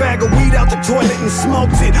 Picked a bag of weed out the toilet and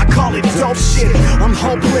smoked it. I call it dope shit. I'm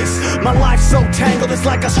hopeless. My life's so tangled, it's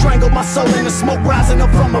like I strangled my soul in the smoke rising up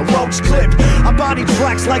from a roach clip. I body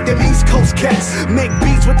tracks like them East Coast cats. Make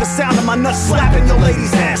beats with the sound of my nuts slapping your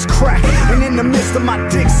lady's ass crack. And in the midst of my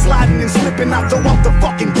dick sliding and slipping, I throw up the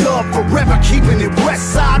fucking dub, forever keeping it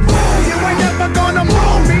west side. You ain't never gonna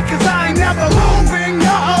move me, cause I ain't never moving,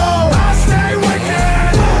 no. I stay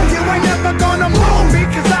wicked. You ain't never gonna move me,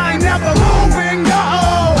 cause I ain't never moving, no.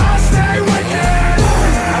 I stay wicked.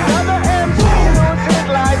 Another MC lose his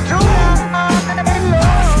life tonight.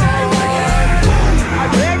 I stay wicked. I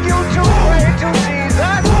beg you to pray to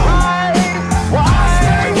Jesus Christ. Why? I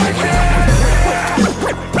stay wicked.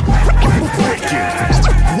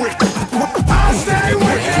 I stay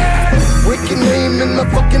wicked. Wicked name in my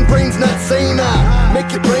fucking brain's not sane. I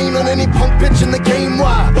make it rain on any punk bitch in the game.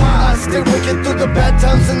 Why? I stay wicked through the bad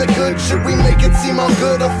times and the good. Should we make it seem all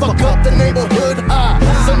good or fuck up the neighborhood?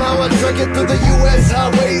 Somehow I drag it through the US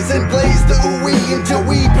highways and blaze the ooey until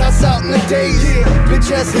we pass out in the days. Bitch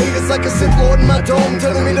ass haters like a Sith Lord in my dome,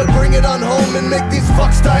 telling me to bring it on home and make these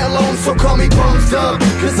fucks die alone. So call me Bones Dub,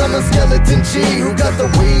 cause I'm a skeleton G who got the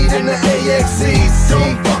weed and the AXE.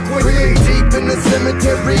 Don't fuck with me. Deep in the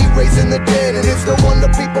cemetery, raising the dead, and it's no wonder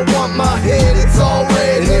people want my head. It's all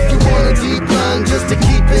red. And if you want a deep line, just to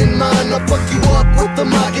keep in mind, I'll fuck you up with the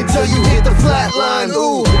mic until you hit the flat line.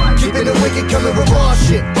 Ooh, keeping it wicked, coming with raw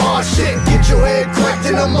shit. Aw shit, get your head cracked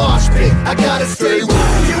in a mosh pit. I gotta stay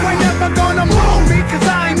with you. Ain't never gonna move me, cause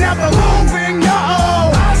I ain't never moving,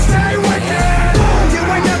 no. I stay wicked. You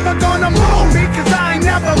ain't never gonna move me, cause I ain't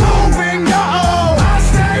never moving, no. I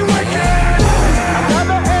stay wicked.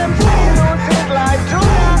 Another MC lose his life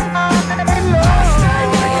tonight. I stay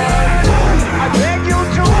wicked. I beg you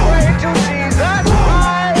to pray to Jesus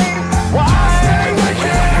Christ. Why? I stay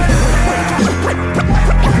wicked.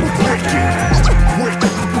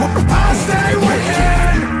 I stay wicked.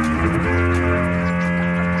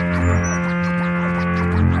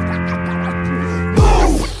 Boom,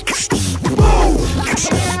 boom,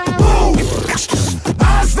 boom.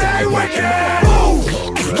 I stay wicked.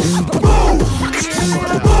 Boom, boom,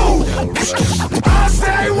 boom. I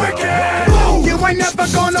stay wicked. You ain't never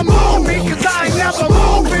gonna move me, cause I ain't never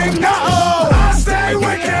moving, no. I stay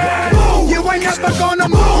wicked. You ain't never gonna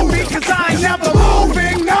move me, cause I ain't never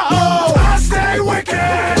moving, no. I stay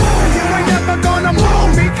wicked. You ain't never gonna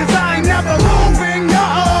move me, cause I ain't never moving, no.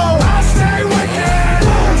 I stay wicked.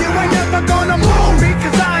 You ain't never gonna move me,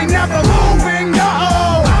 cause I ain't never moving, no.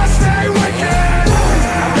 I stay wicked.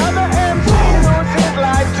 Another MC lose his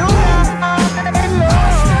life tonight. I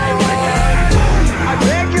stay wicked. I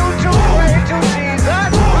beg you to pray to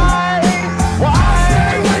Jesus Christ. Why? I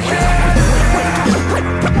stay wicked.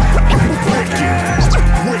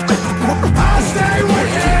 I stay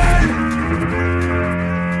wicked.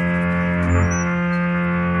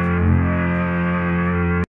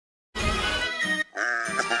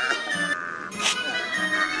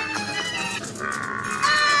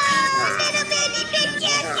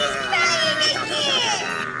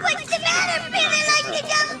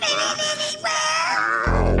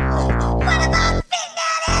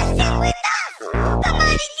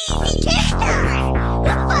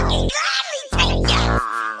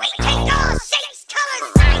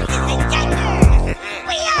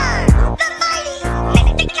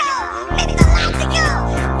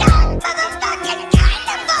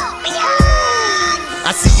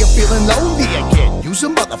 I see you feeling lonely again, you's a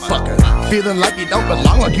motherfucker. Feeling like you don't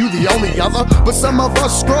belong, like you the only other. But some of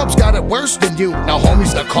us scrubs got it worse than you. Now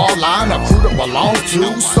homies to call line, a crew to belong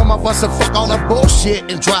to. Some of us have fucked all the bullshit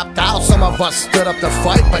and dropped out. Some of us stood up to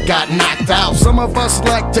fight but got knocked out. Some of us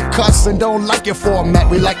like to cuss and don't like your format.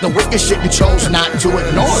 We like the wicked shit and chose not to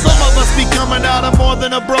ignore that. Some of us be coming out of more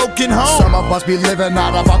than a broken home. Some of us be living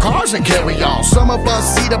out of our cars and carry on. Some of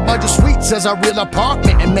us see the budget suites as our real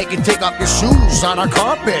apartment and make it take off your shoes on our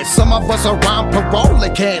carpet. Some of us are on parole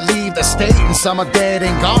and can't leave the state, and some are dead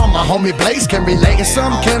and gone. My homie Blaze can relate, and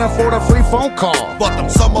some can't afford a free phone call. But them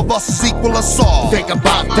some of us is equal assault. Think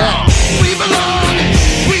about that. We belong,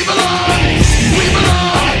 we belong, we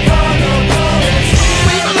belong.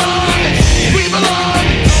 We belong, we belong.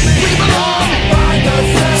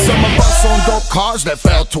 Some of us on dope cars that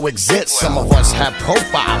fail to exist. Some of us have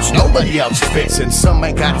profiles nobody else fits, and some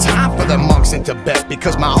ain't got time for the monks in Tibet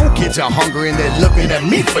because my own kids are hungry and they're looking at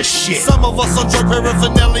me for shit. Some of us on drug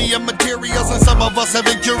paraphernalia materials, and some of us have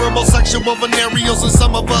incurable sexual venereals, and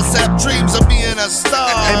some of us have dreams of being a star.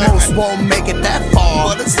 And most won't make it that far,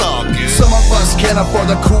 but it's all good. Some of us can't afford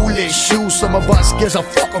the coolest shoes. Some of us gives a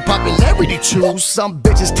fuck what popularity choose. Some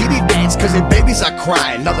bitches titty dance cause their babies are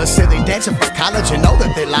crying. Others say they dancing for college and know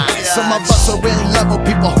that they lying. Some of us are in love with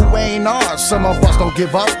people who ain't ours. Some of us don't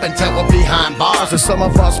give up until we're behind bars. And some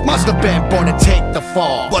of us must have been born to take the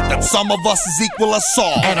fall. But them some of us is equal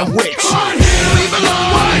assault. And a witch.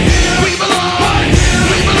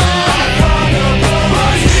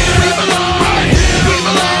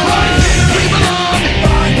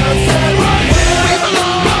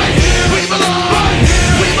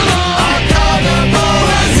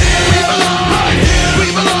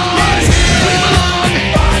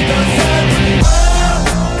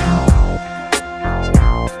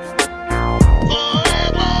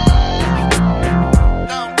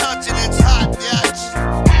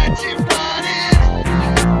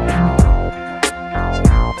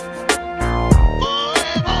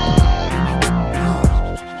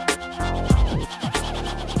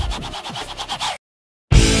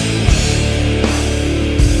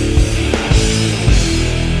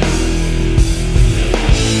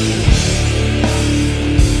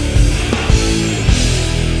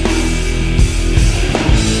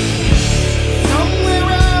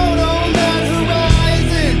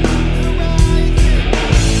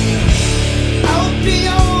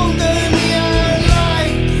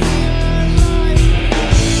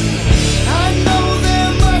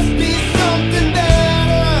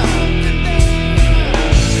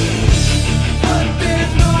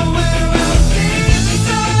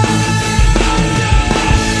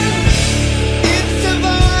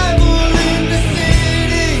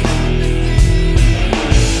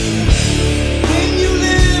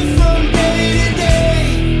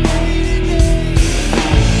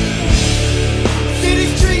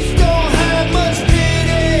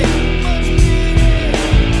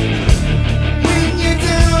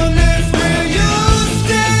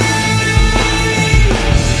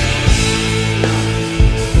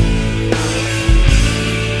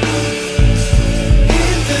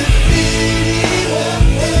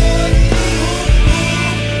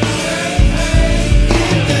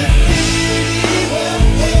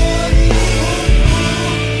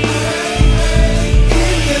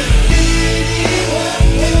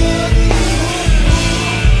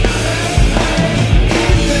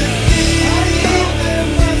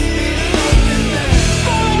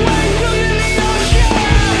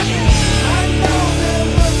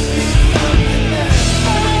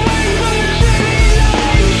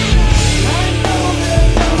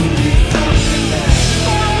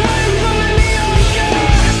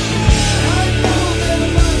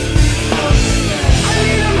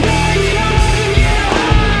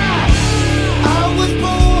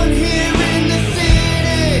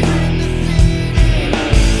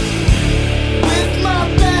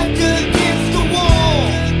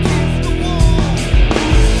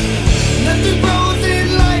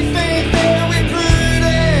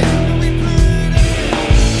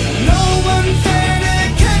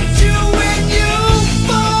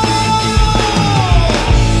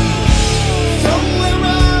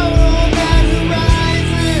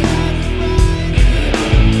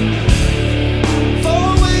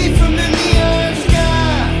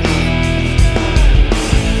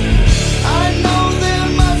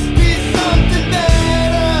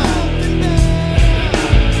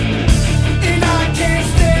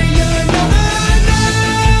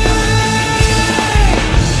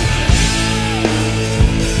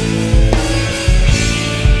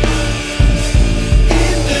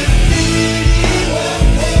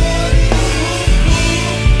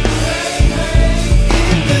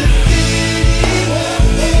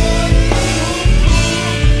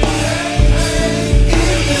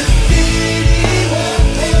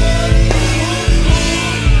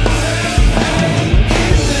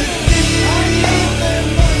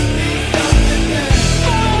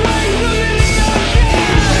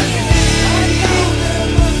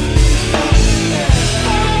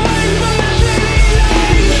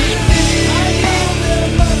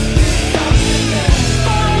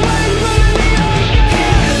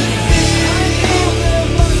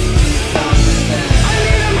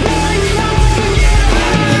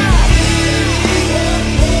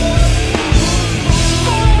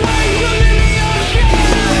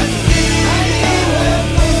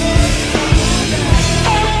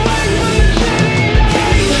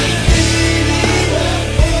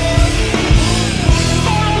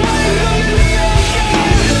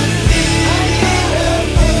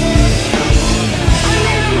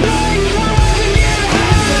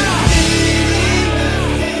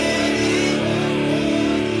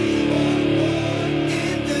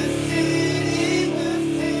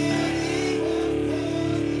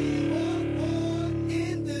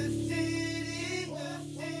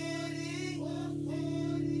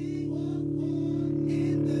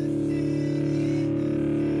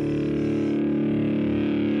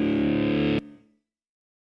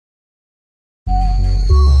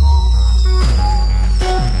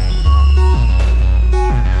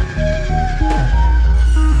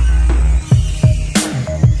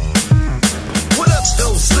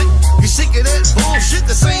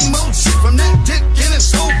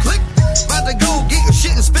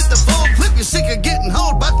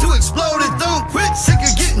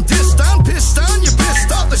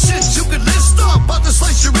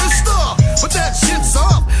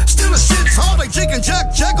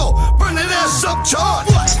 charge.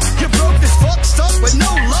 What? You broke this fuck, stuck with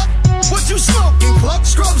no luck. What you smoking, cluck?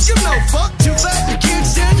 Scrubs, give no fuck. Too fat, you can't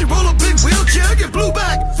stand, you roll a big wheelchair, get blue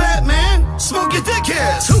back. Fat man, smoke your dick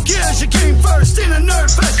hairs. Who cares, you came first in a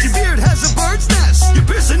nerd fest. Your beard has a bird's nest. You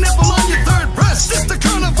pierce a nipple on your third breast. It's the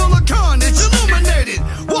carnival of carnage, illuminated.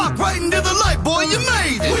 Walk right into the light, boy, you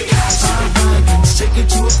made it. We got you. Take it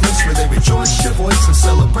to a place where they rejoice your voice and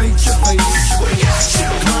celebrate your face. We got you.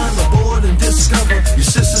 Climb aboard and discover your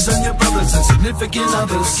sisters and your brothers and significant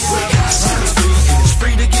others. We got you. It's free and it's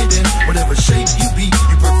free to get in. Whatever shape you be,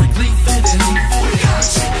 you perfectly fit in. We got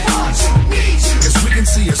you. Want you, need you. Cause we can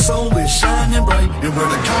see your soul is shining bright, and we're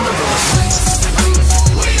the carnival of light.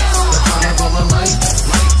 We are the carnival of light.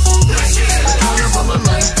 The carnival of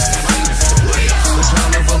light. The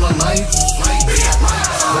carnival of light.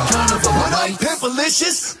 The carnival of light.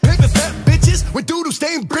 Pimpalicious, paper fat bitches with doodle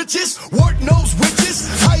stained britches, wart nose witches.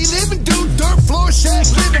 How you living, dude? Dirt floor shack,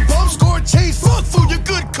 living bum, score chains. Fuck food, you're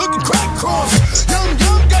good cooking crack crumbs. Young,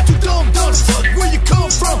 got you dumb. Fuck where you come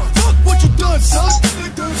from. Fuck what you done, son.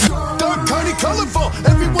 Dark, carny, colorful.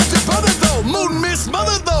 Everyone's your brother though. Moon, miss,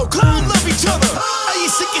 mother though. Clown love each other. Are you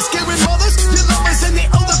sick of scaring mothers? Your lovers and the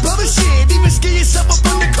older brothers. Shit, even scare yourself up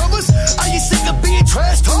under covers. Are you sick of being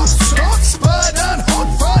trash talk? Stalked, spied on, hot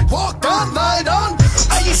fried, walked on, lied on.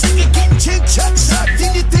 Are you sick of getting chin chuck sucked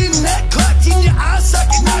in your thin neck, clocked in your eye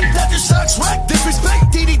socket, knocked out your socks, rack,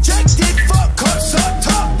 disrespected, ejected, fuck, caught, suck,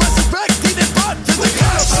 top, resurrected, and brought to the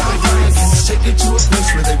house. Take it to a place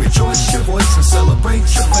where they rejoice your voice and celebrate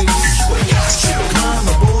your face. We got you. Climb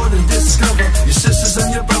aboard and discover your sisters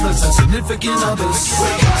and your brothers and significant others.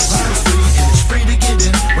 We got you. It's free and it's free to get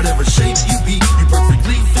in. Whatever shape you be, you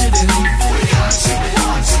perfectly fit in. We got you.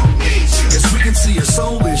 Want you, need you. Cause we can see your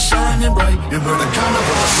soul is shining bright, and we're the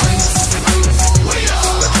carnival of light. We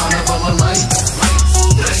are the carnival of light.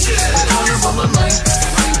 The carnival of light.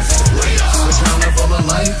 We are the carnival of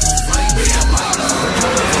light. We are the carnival of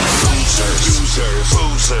light.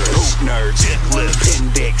 Losers, poop nerds, dick lips,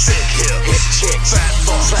 index, sick hip, hit chicks, fat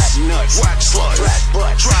fucks, fat nuts, whack sluts, flat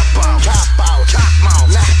butts, drop bombs, cop out, cop mouth,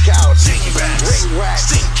 knockouts, diggy bats, ring rats,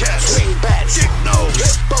 stink cats, ring bats, dick nose,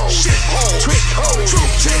 hip bows, shit hole, trick hole,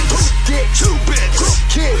 troop tin, poop dick, two bits, crook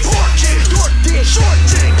kid, pork kid, dork dick, short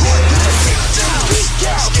dick, pork dick, kick down, kick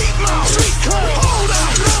out, skate mouth, street clean, hold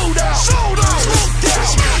out, load out, sold out, smoked out,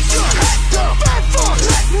 smacked up, hacked up, fat fucks,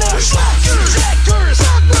 fat nuts, slackers, jackers,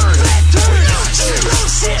 suckers, fat turds,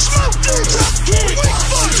 shit, smoke dirt, tough kid, big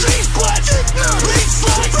fuck, big butts, big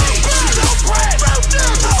sluts, no bread, out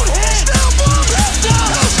head, elbow, left up,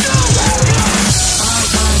 let's go.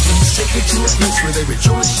 Take it to a place where they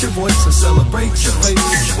rejoice your voice and celebrate your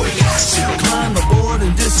face. We got you. Climb aboard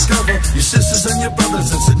and discover your sisters and your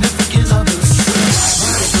brothers and significant others. It's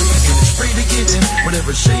free and it's free to get in.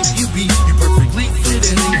 Whatever shape you be, you perfectly fit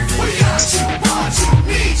in. We got you. Want you,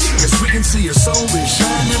 need you. Cause we can see your soul is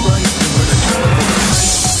shining bright, and we're the carnival of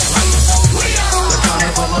light. We are the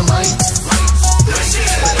carnival of light.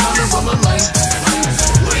 The carnival of light.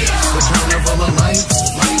 We are the carnival of light.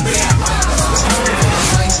 We are the carnival of light.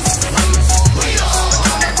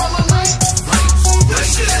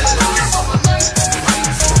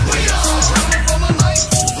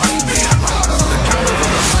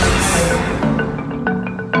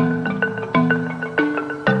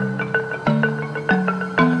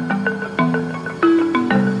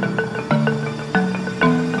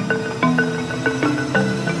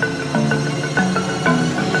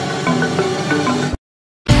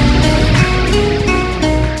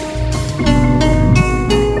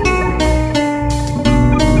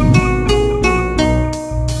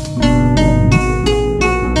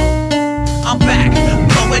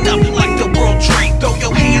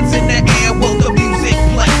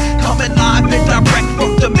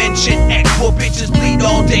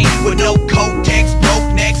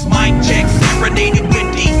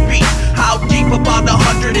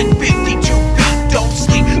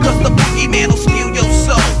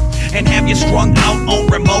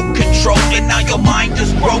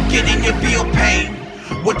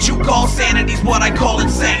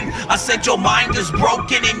 Your mind is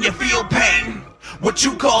broken and you feel pain. What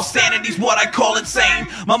you call sanity's what I call insane.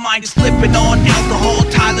 My mind is slipping on alcohol,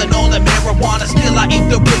 Tylenol, and marijuana. Still I eat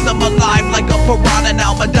the rhythm alive like a piranha.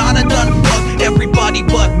 Now Madonna done fucked everybody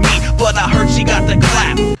but me, but I heard she got the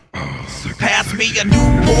clap. Pass me a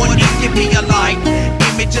Newport and give me a light.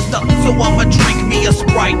 Image is up, so I'ma drink me a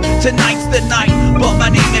Sprite. Tonight's the night, but my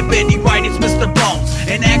name ain't Benny Wright, it's Mr. Bones.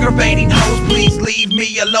 And aggravating hoes, please leave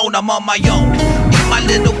me alone, I'm on my own in my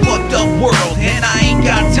little fucked up world. And I ain't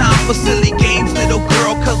got time for silly games, little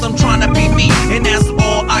girl, cause I'm trying to be me, and that's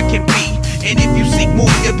all I can be. And if you seek more,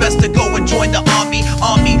 you're best to go and join the army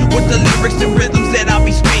with the lyrics and rhythm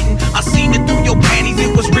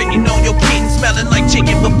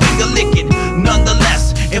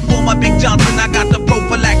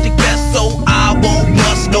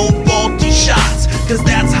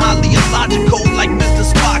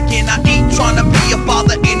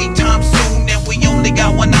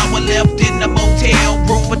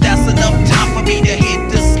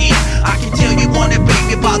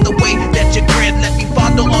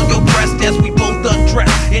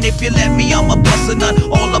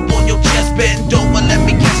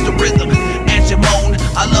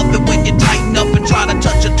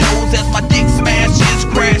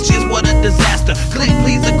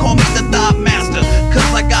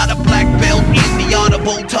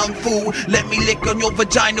Let me lick on your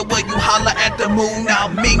vagina while you holler at the moon. Now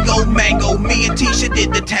mingo, mango, me and Tisha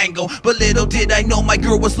did the tango. But little did I know my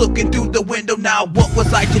girl was looking through the window. Now what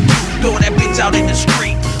was I to do? Throw that bitch out in the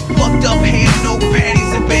street. Fucked up hands, no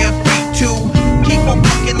panties and bare feet too. Keep on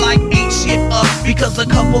fucking like ain't shit up. Because a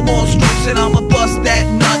couple more strokes and I'ma bust that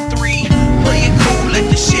nut 3. Play it cool, let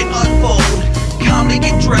the shit unfold. Calmly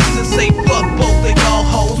get dressed and say fuck both of y'all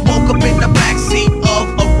hoes. Woke up in the backseat of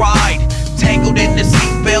a ride, tangled in the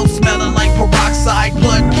seatbelt, smelling like peroxide.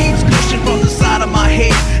 Blood keeps gushing from the side of my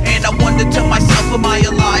head, and I wonder to myself, am I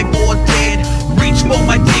alive or dead? Reach for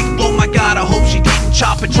my dick, oh my god, I hope she didn't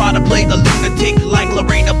chop it. Try to play the lunatic like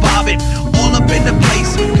Lorena Bobbitt. All up in the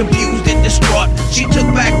place, confused and distraught. She took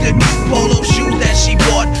back the new polo shoes that she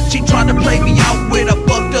bought. She tried to play me out with a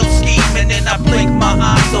fucked up scheme, and then I blinked my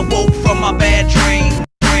eyes, awoke from my bad dream.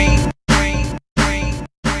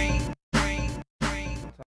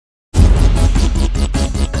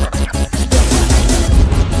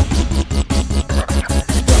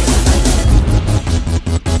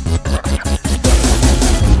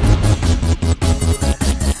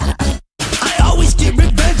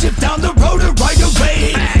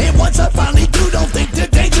 I finally do, don't think the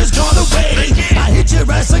danger's gone away. I hit your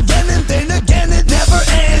ass again and then again, it never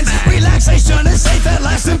ends. Relaxation is safe at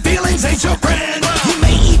last and feelings ain't your friend. You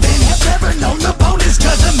may even have never known the bonus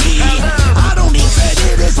cause of me. I don't need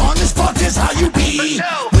credit as long as fuck is how you be.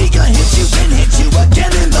 We gon' hit you, then hit you again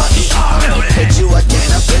in the ER. Hit you again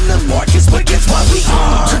up in the mortgage, but guess what we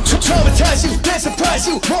are. Traumatize you, then surprise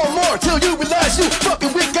you, more and more till you realize you fucking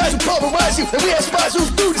with guys who pulverize you. And we have spies who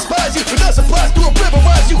do despise you, but us supplies to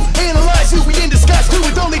riverize you. Analyze you, we in disguise too.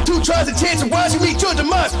 With only 2 tries a chance and wise you meet your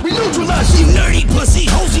demise. We neutralize you. You nerdy pussy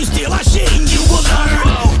hoes, you steal our shit and you will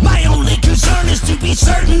learn. My only concern is to be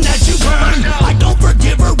certain that you burn. I don't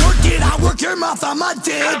forgive her, work it, I work your mouth on my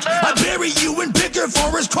dick. I bury you in bigger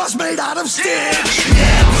forest cross made out of sticks. You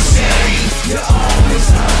never say, you're always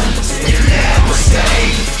hunted. You never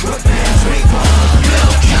say, revenge we want. No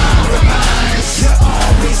compromise. You're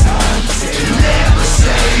always hunted. You never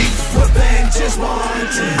say, revenge is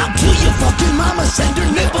wanted. I'll kill your fucking mama, send her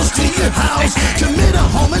nipples to your house. Commit a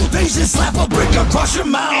home invasion, slap a brick across your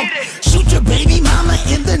mouth. Shoot your baby mama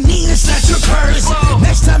in the knee and snatch your purse.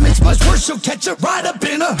 Next time it's much worse, you'll catch it right up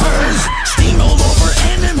in a hearse. Steamroll over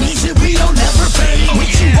enemies and we don't ever fade.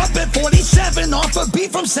 Hit you up at 47 off a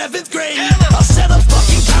beat from 7th grade. I'll set a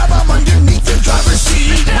fucking car bomb underneath the driver's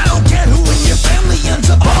seat. I don't care who in your family ends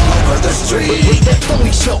up all over the street. With that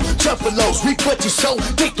phony show, jump belows, reap what you sow,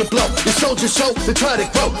 think you blow. The soldiers show, they try to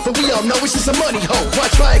grow, but we all know it's just a money hoe. Why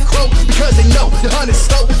try it grow? Because they know the hunt is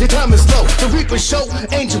slow, the time is low. The reaper show,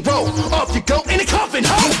 angel roll, off you go in a coffin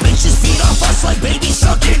hoe. You bitches feed off us like babies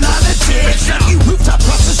sucking on a dick. You rooftop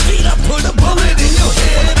across the street, I put a bullet in your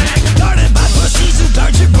head. Guarded by pussies who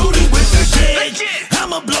guard your booty with their dick.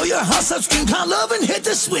 I'ma blow your house up, scream call love and hit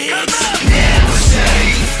the switch. Never say,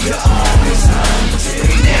 you're always hunted.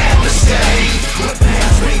 Never say,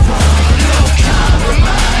 revenge we want. No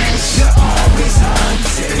compromise. You're always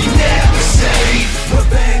hunted. Never say,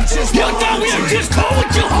 revenge is wanted. You thought we were just cool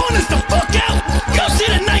with you, honest the fuck out. Go sit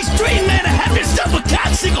a nice dream, man, and have yourself a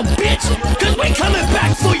cocksucker bitch. Cause we coming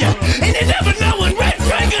back for you. And you never know when Red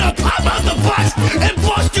Flag gonna pop out the box and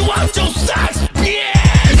bust you out your socks. Yeah!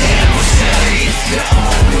 Never say, you're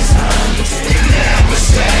always hunted. Never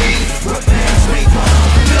say, revenge we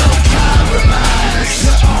want. No compromise.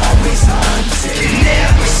 You're always hunted.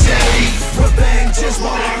 Never say, revenge is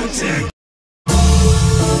wanted.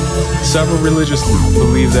 Several religious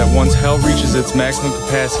believe that once hell reaches its maximum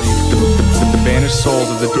capacity, the banished souls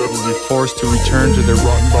of the dead will be forced to return to their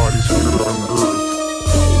rotten bodies here on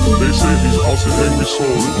earth. They say these awesome angry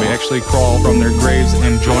souls may actually crawl from their graves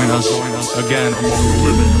and join us again among the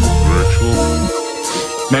living.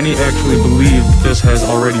 Many actually believe this has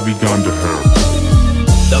already begun to happen.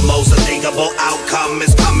 The most unthinkable outcome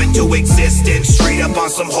is coming to existence. Straight up on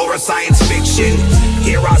some horror science fiction.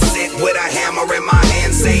 Here I sit with a hammer in my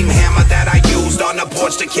hand. Same hammer that I used on the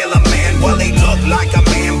porch to kill a man. Well, he looked like a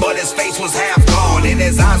man, but his face was half gone. And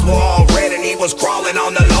his eyes were all red and he was crawling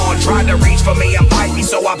on the lawn. Tried to reach for me and bite me,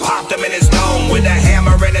 so I popped him in his dome with a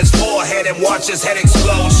hammer in his forehead and watched his head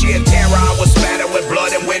explode. Sheer terror, I was spattered with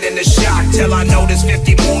blood and went into shock. Till I noticed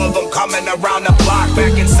 50 more of them coming around the block.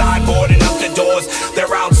 Back inside, boarding up the doors. They're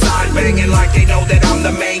outside banging like they know that I'm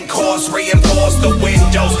the main course. Reinforce the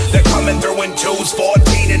windows, they're coming through in twos.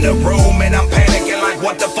 14 in the room and I'm panicking like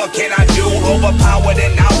what the fuck can I do? Overpowered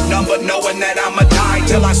and outnumbered, knowing that I'ma die.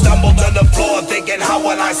 Till I stumble to the floor thinking how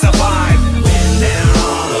will I survive? When they're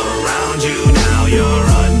all around you, now you're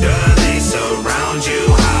under. They surround you,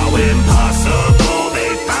 how impossible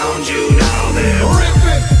they found you. Now they're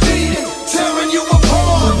ripping, beating,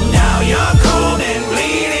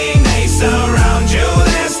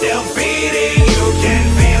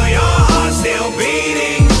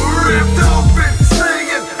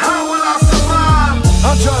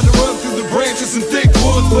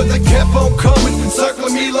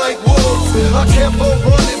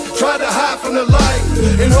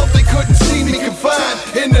 and hope they couldn't see me confined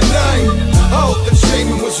in the night. I hope that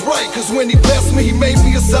Shaman was right, cause when he blessed me, he made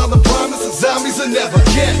me a solid promise that zombies will never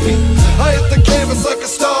get me. I hit the canvas like a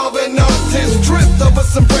starving artist, tripped over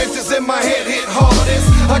some branches and my head hit hardest.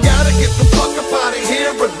 I gotta get the fuck up out of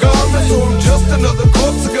here regardless, or I'm just another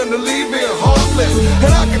corpse gonna leave me heartless.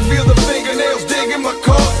 And I can feel the fingernails digging my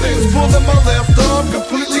cartilage, pulling my left arm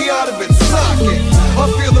completely out of its socket. I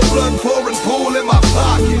feel the blood pouring pool in my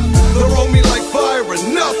pocket. They roll me like fire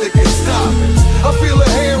and nothing can stop it. I feel a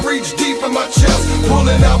hand reach deep in my chest,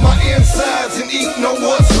 pulling out my insides and eating on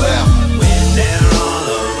what's left. When they're all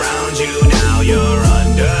around you, now you're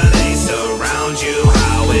under, they surround you.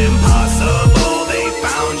 How impossible, they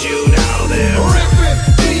found you, now they're ripping,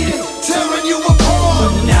 beating, tearing you apart.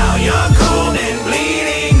 Now you're cold and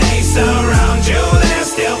bleeding, they surround you, they're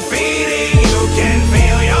still feeding. You can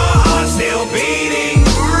feel your heart still beating.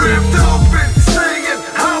 Ripped open, singing,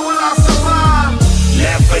 how will I survive?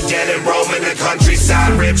 Left for dead and roaming the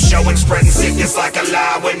countryside, ribs showing, spreading sickness like a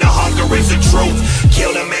lie when the hunger is the truth.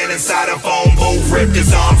 Killed a man inside a phone booth, ripped his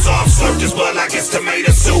arms off, slurped his blood like it's tomato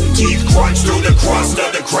soup. Teeth crunch through the crust of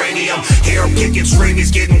the cranium. Hear him kicking, scream, he's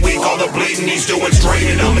getting weak. All the bleeding he's doing,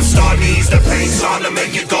 straining them and starting to ease the pain, starting to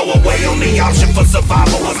make it go away. Only option for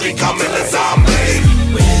survival was becoming a zombie.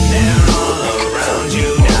 When they're all around you,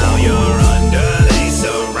 now you're under, they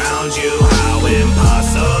surround you. How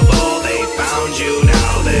impossible, they found you,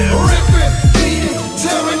 now they're ripping, beating,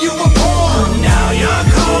 tearing you apart. Now you're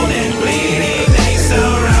cold and bleeding, they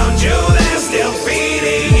surround you, they're still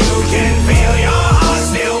feeding. You can feel your heart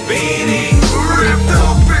still beating. Ripped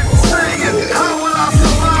open, singing, how will I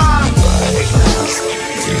survive?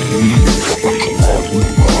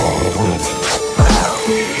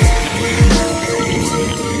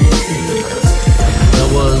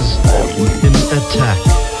 There was an attack.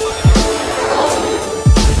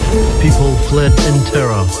 People fled in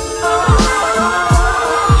terror.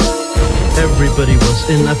 Everybody was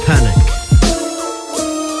in a panic.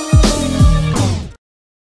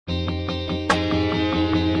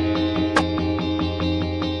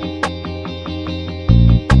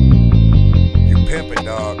 You pimpin',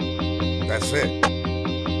 dog. That's it.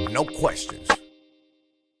 No questions.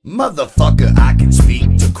 Motherfucker, I can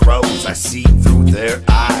speak to crows, I see through their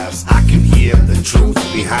eyes. I can hear the truth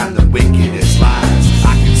behind the wickedest lies.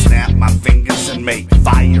 I can snap my fingers and make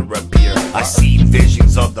fire appear. I see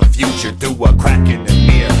visions of the future through a crack in the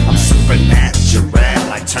mirror. I'm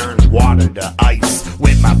supernatural, I turn water to ice.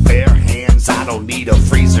 With my bare hands, I don't need a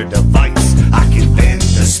freezer device. I can bend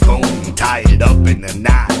the spoon, tie it up in a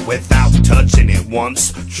knot without touching it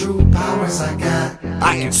once. True powers I got.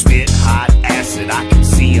 I can spit hot acid, I can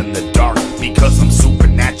see in the dark, because I'm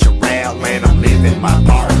supernatural and I'm living my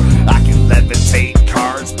part. I can levitate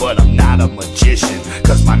cards, but I'm not a magician,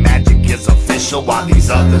 cause my magic is official while these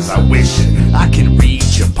others are wishing. I can read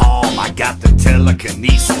your palm, I got the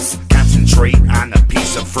telekinesis. Concentrate on a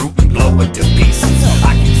piece of fruit and blow it to pieces.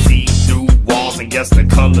 I can see through walls and guess the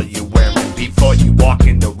color you're wearing before you walk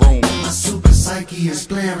in the room. My super psyche is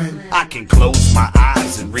blaring. I can close my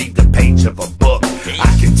eyes and read the page of a book.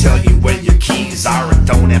 I can tell you where your keys are and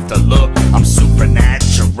don't have to look. I'm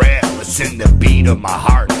supernatural, it's in the beat of my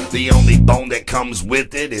heart. The only bone that comes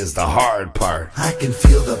with it is the hard part. I can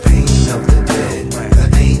feel the pain of the dead, the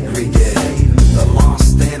angry dead, the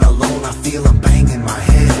lost and alone. I feel them banging my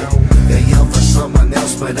head. They yell for someone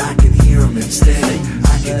else, but I can hear them instead.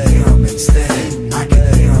 I can hear them instead. I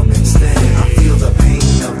can hear them instead. I feel the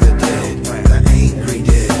pain of the dead, the angry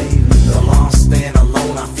dead, the lost and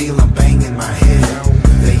alone. I feel them banging my head.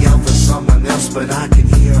 They yell for someone else, but I can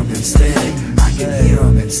hear them instead. I can hear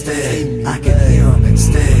them instead. I can hear them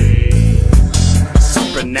instead.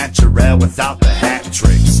 Supernatural without the hat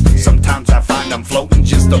tricks. Sometimes I find I'm floating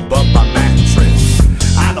just above my mattress.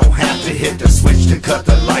 I don't have to hit the switch to cut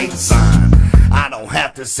the lights on. I don't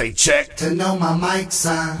have to say check to know my mic's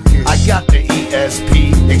on. I got the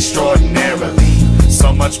ESP extraordinarily.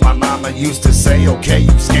 So much my mama used to say, okay,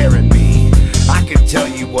 you scaring me. I can tell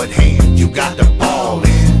you what hand you got the ball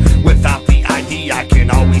in. Without the ID, I can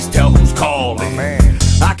always tell who's calling.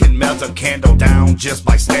 I can melt a candle down just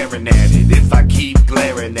by staring at it. If I keep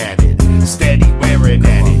glaring at it, steady wearing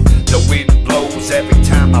at it. The wind blows every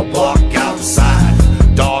time I walk outside.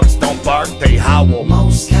 Dogs don't bark, they howl.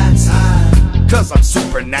 Most cats hide. Cause I'm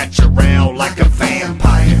supernatural like a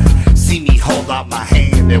vampire. See me hold out my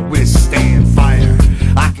hand and withstand fire.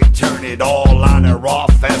 I can turn it all on or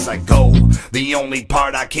off as I go. The only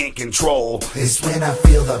part I can't control is when I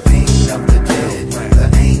feel the pain of the dead, the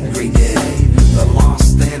angry dead, the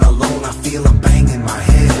lost and alone. I feel them banging my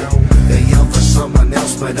head. They yell for someone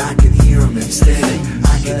else, but I can hear them instead.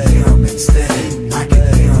 I can hear them instead.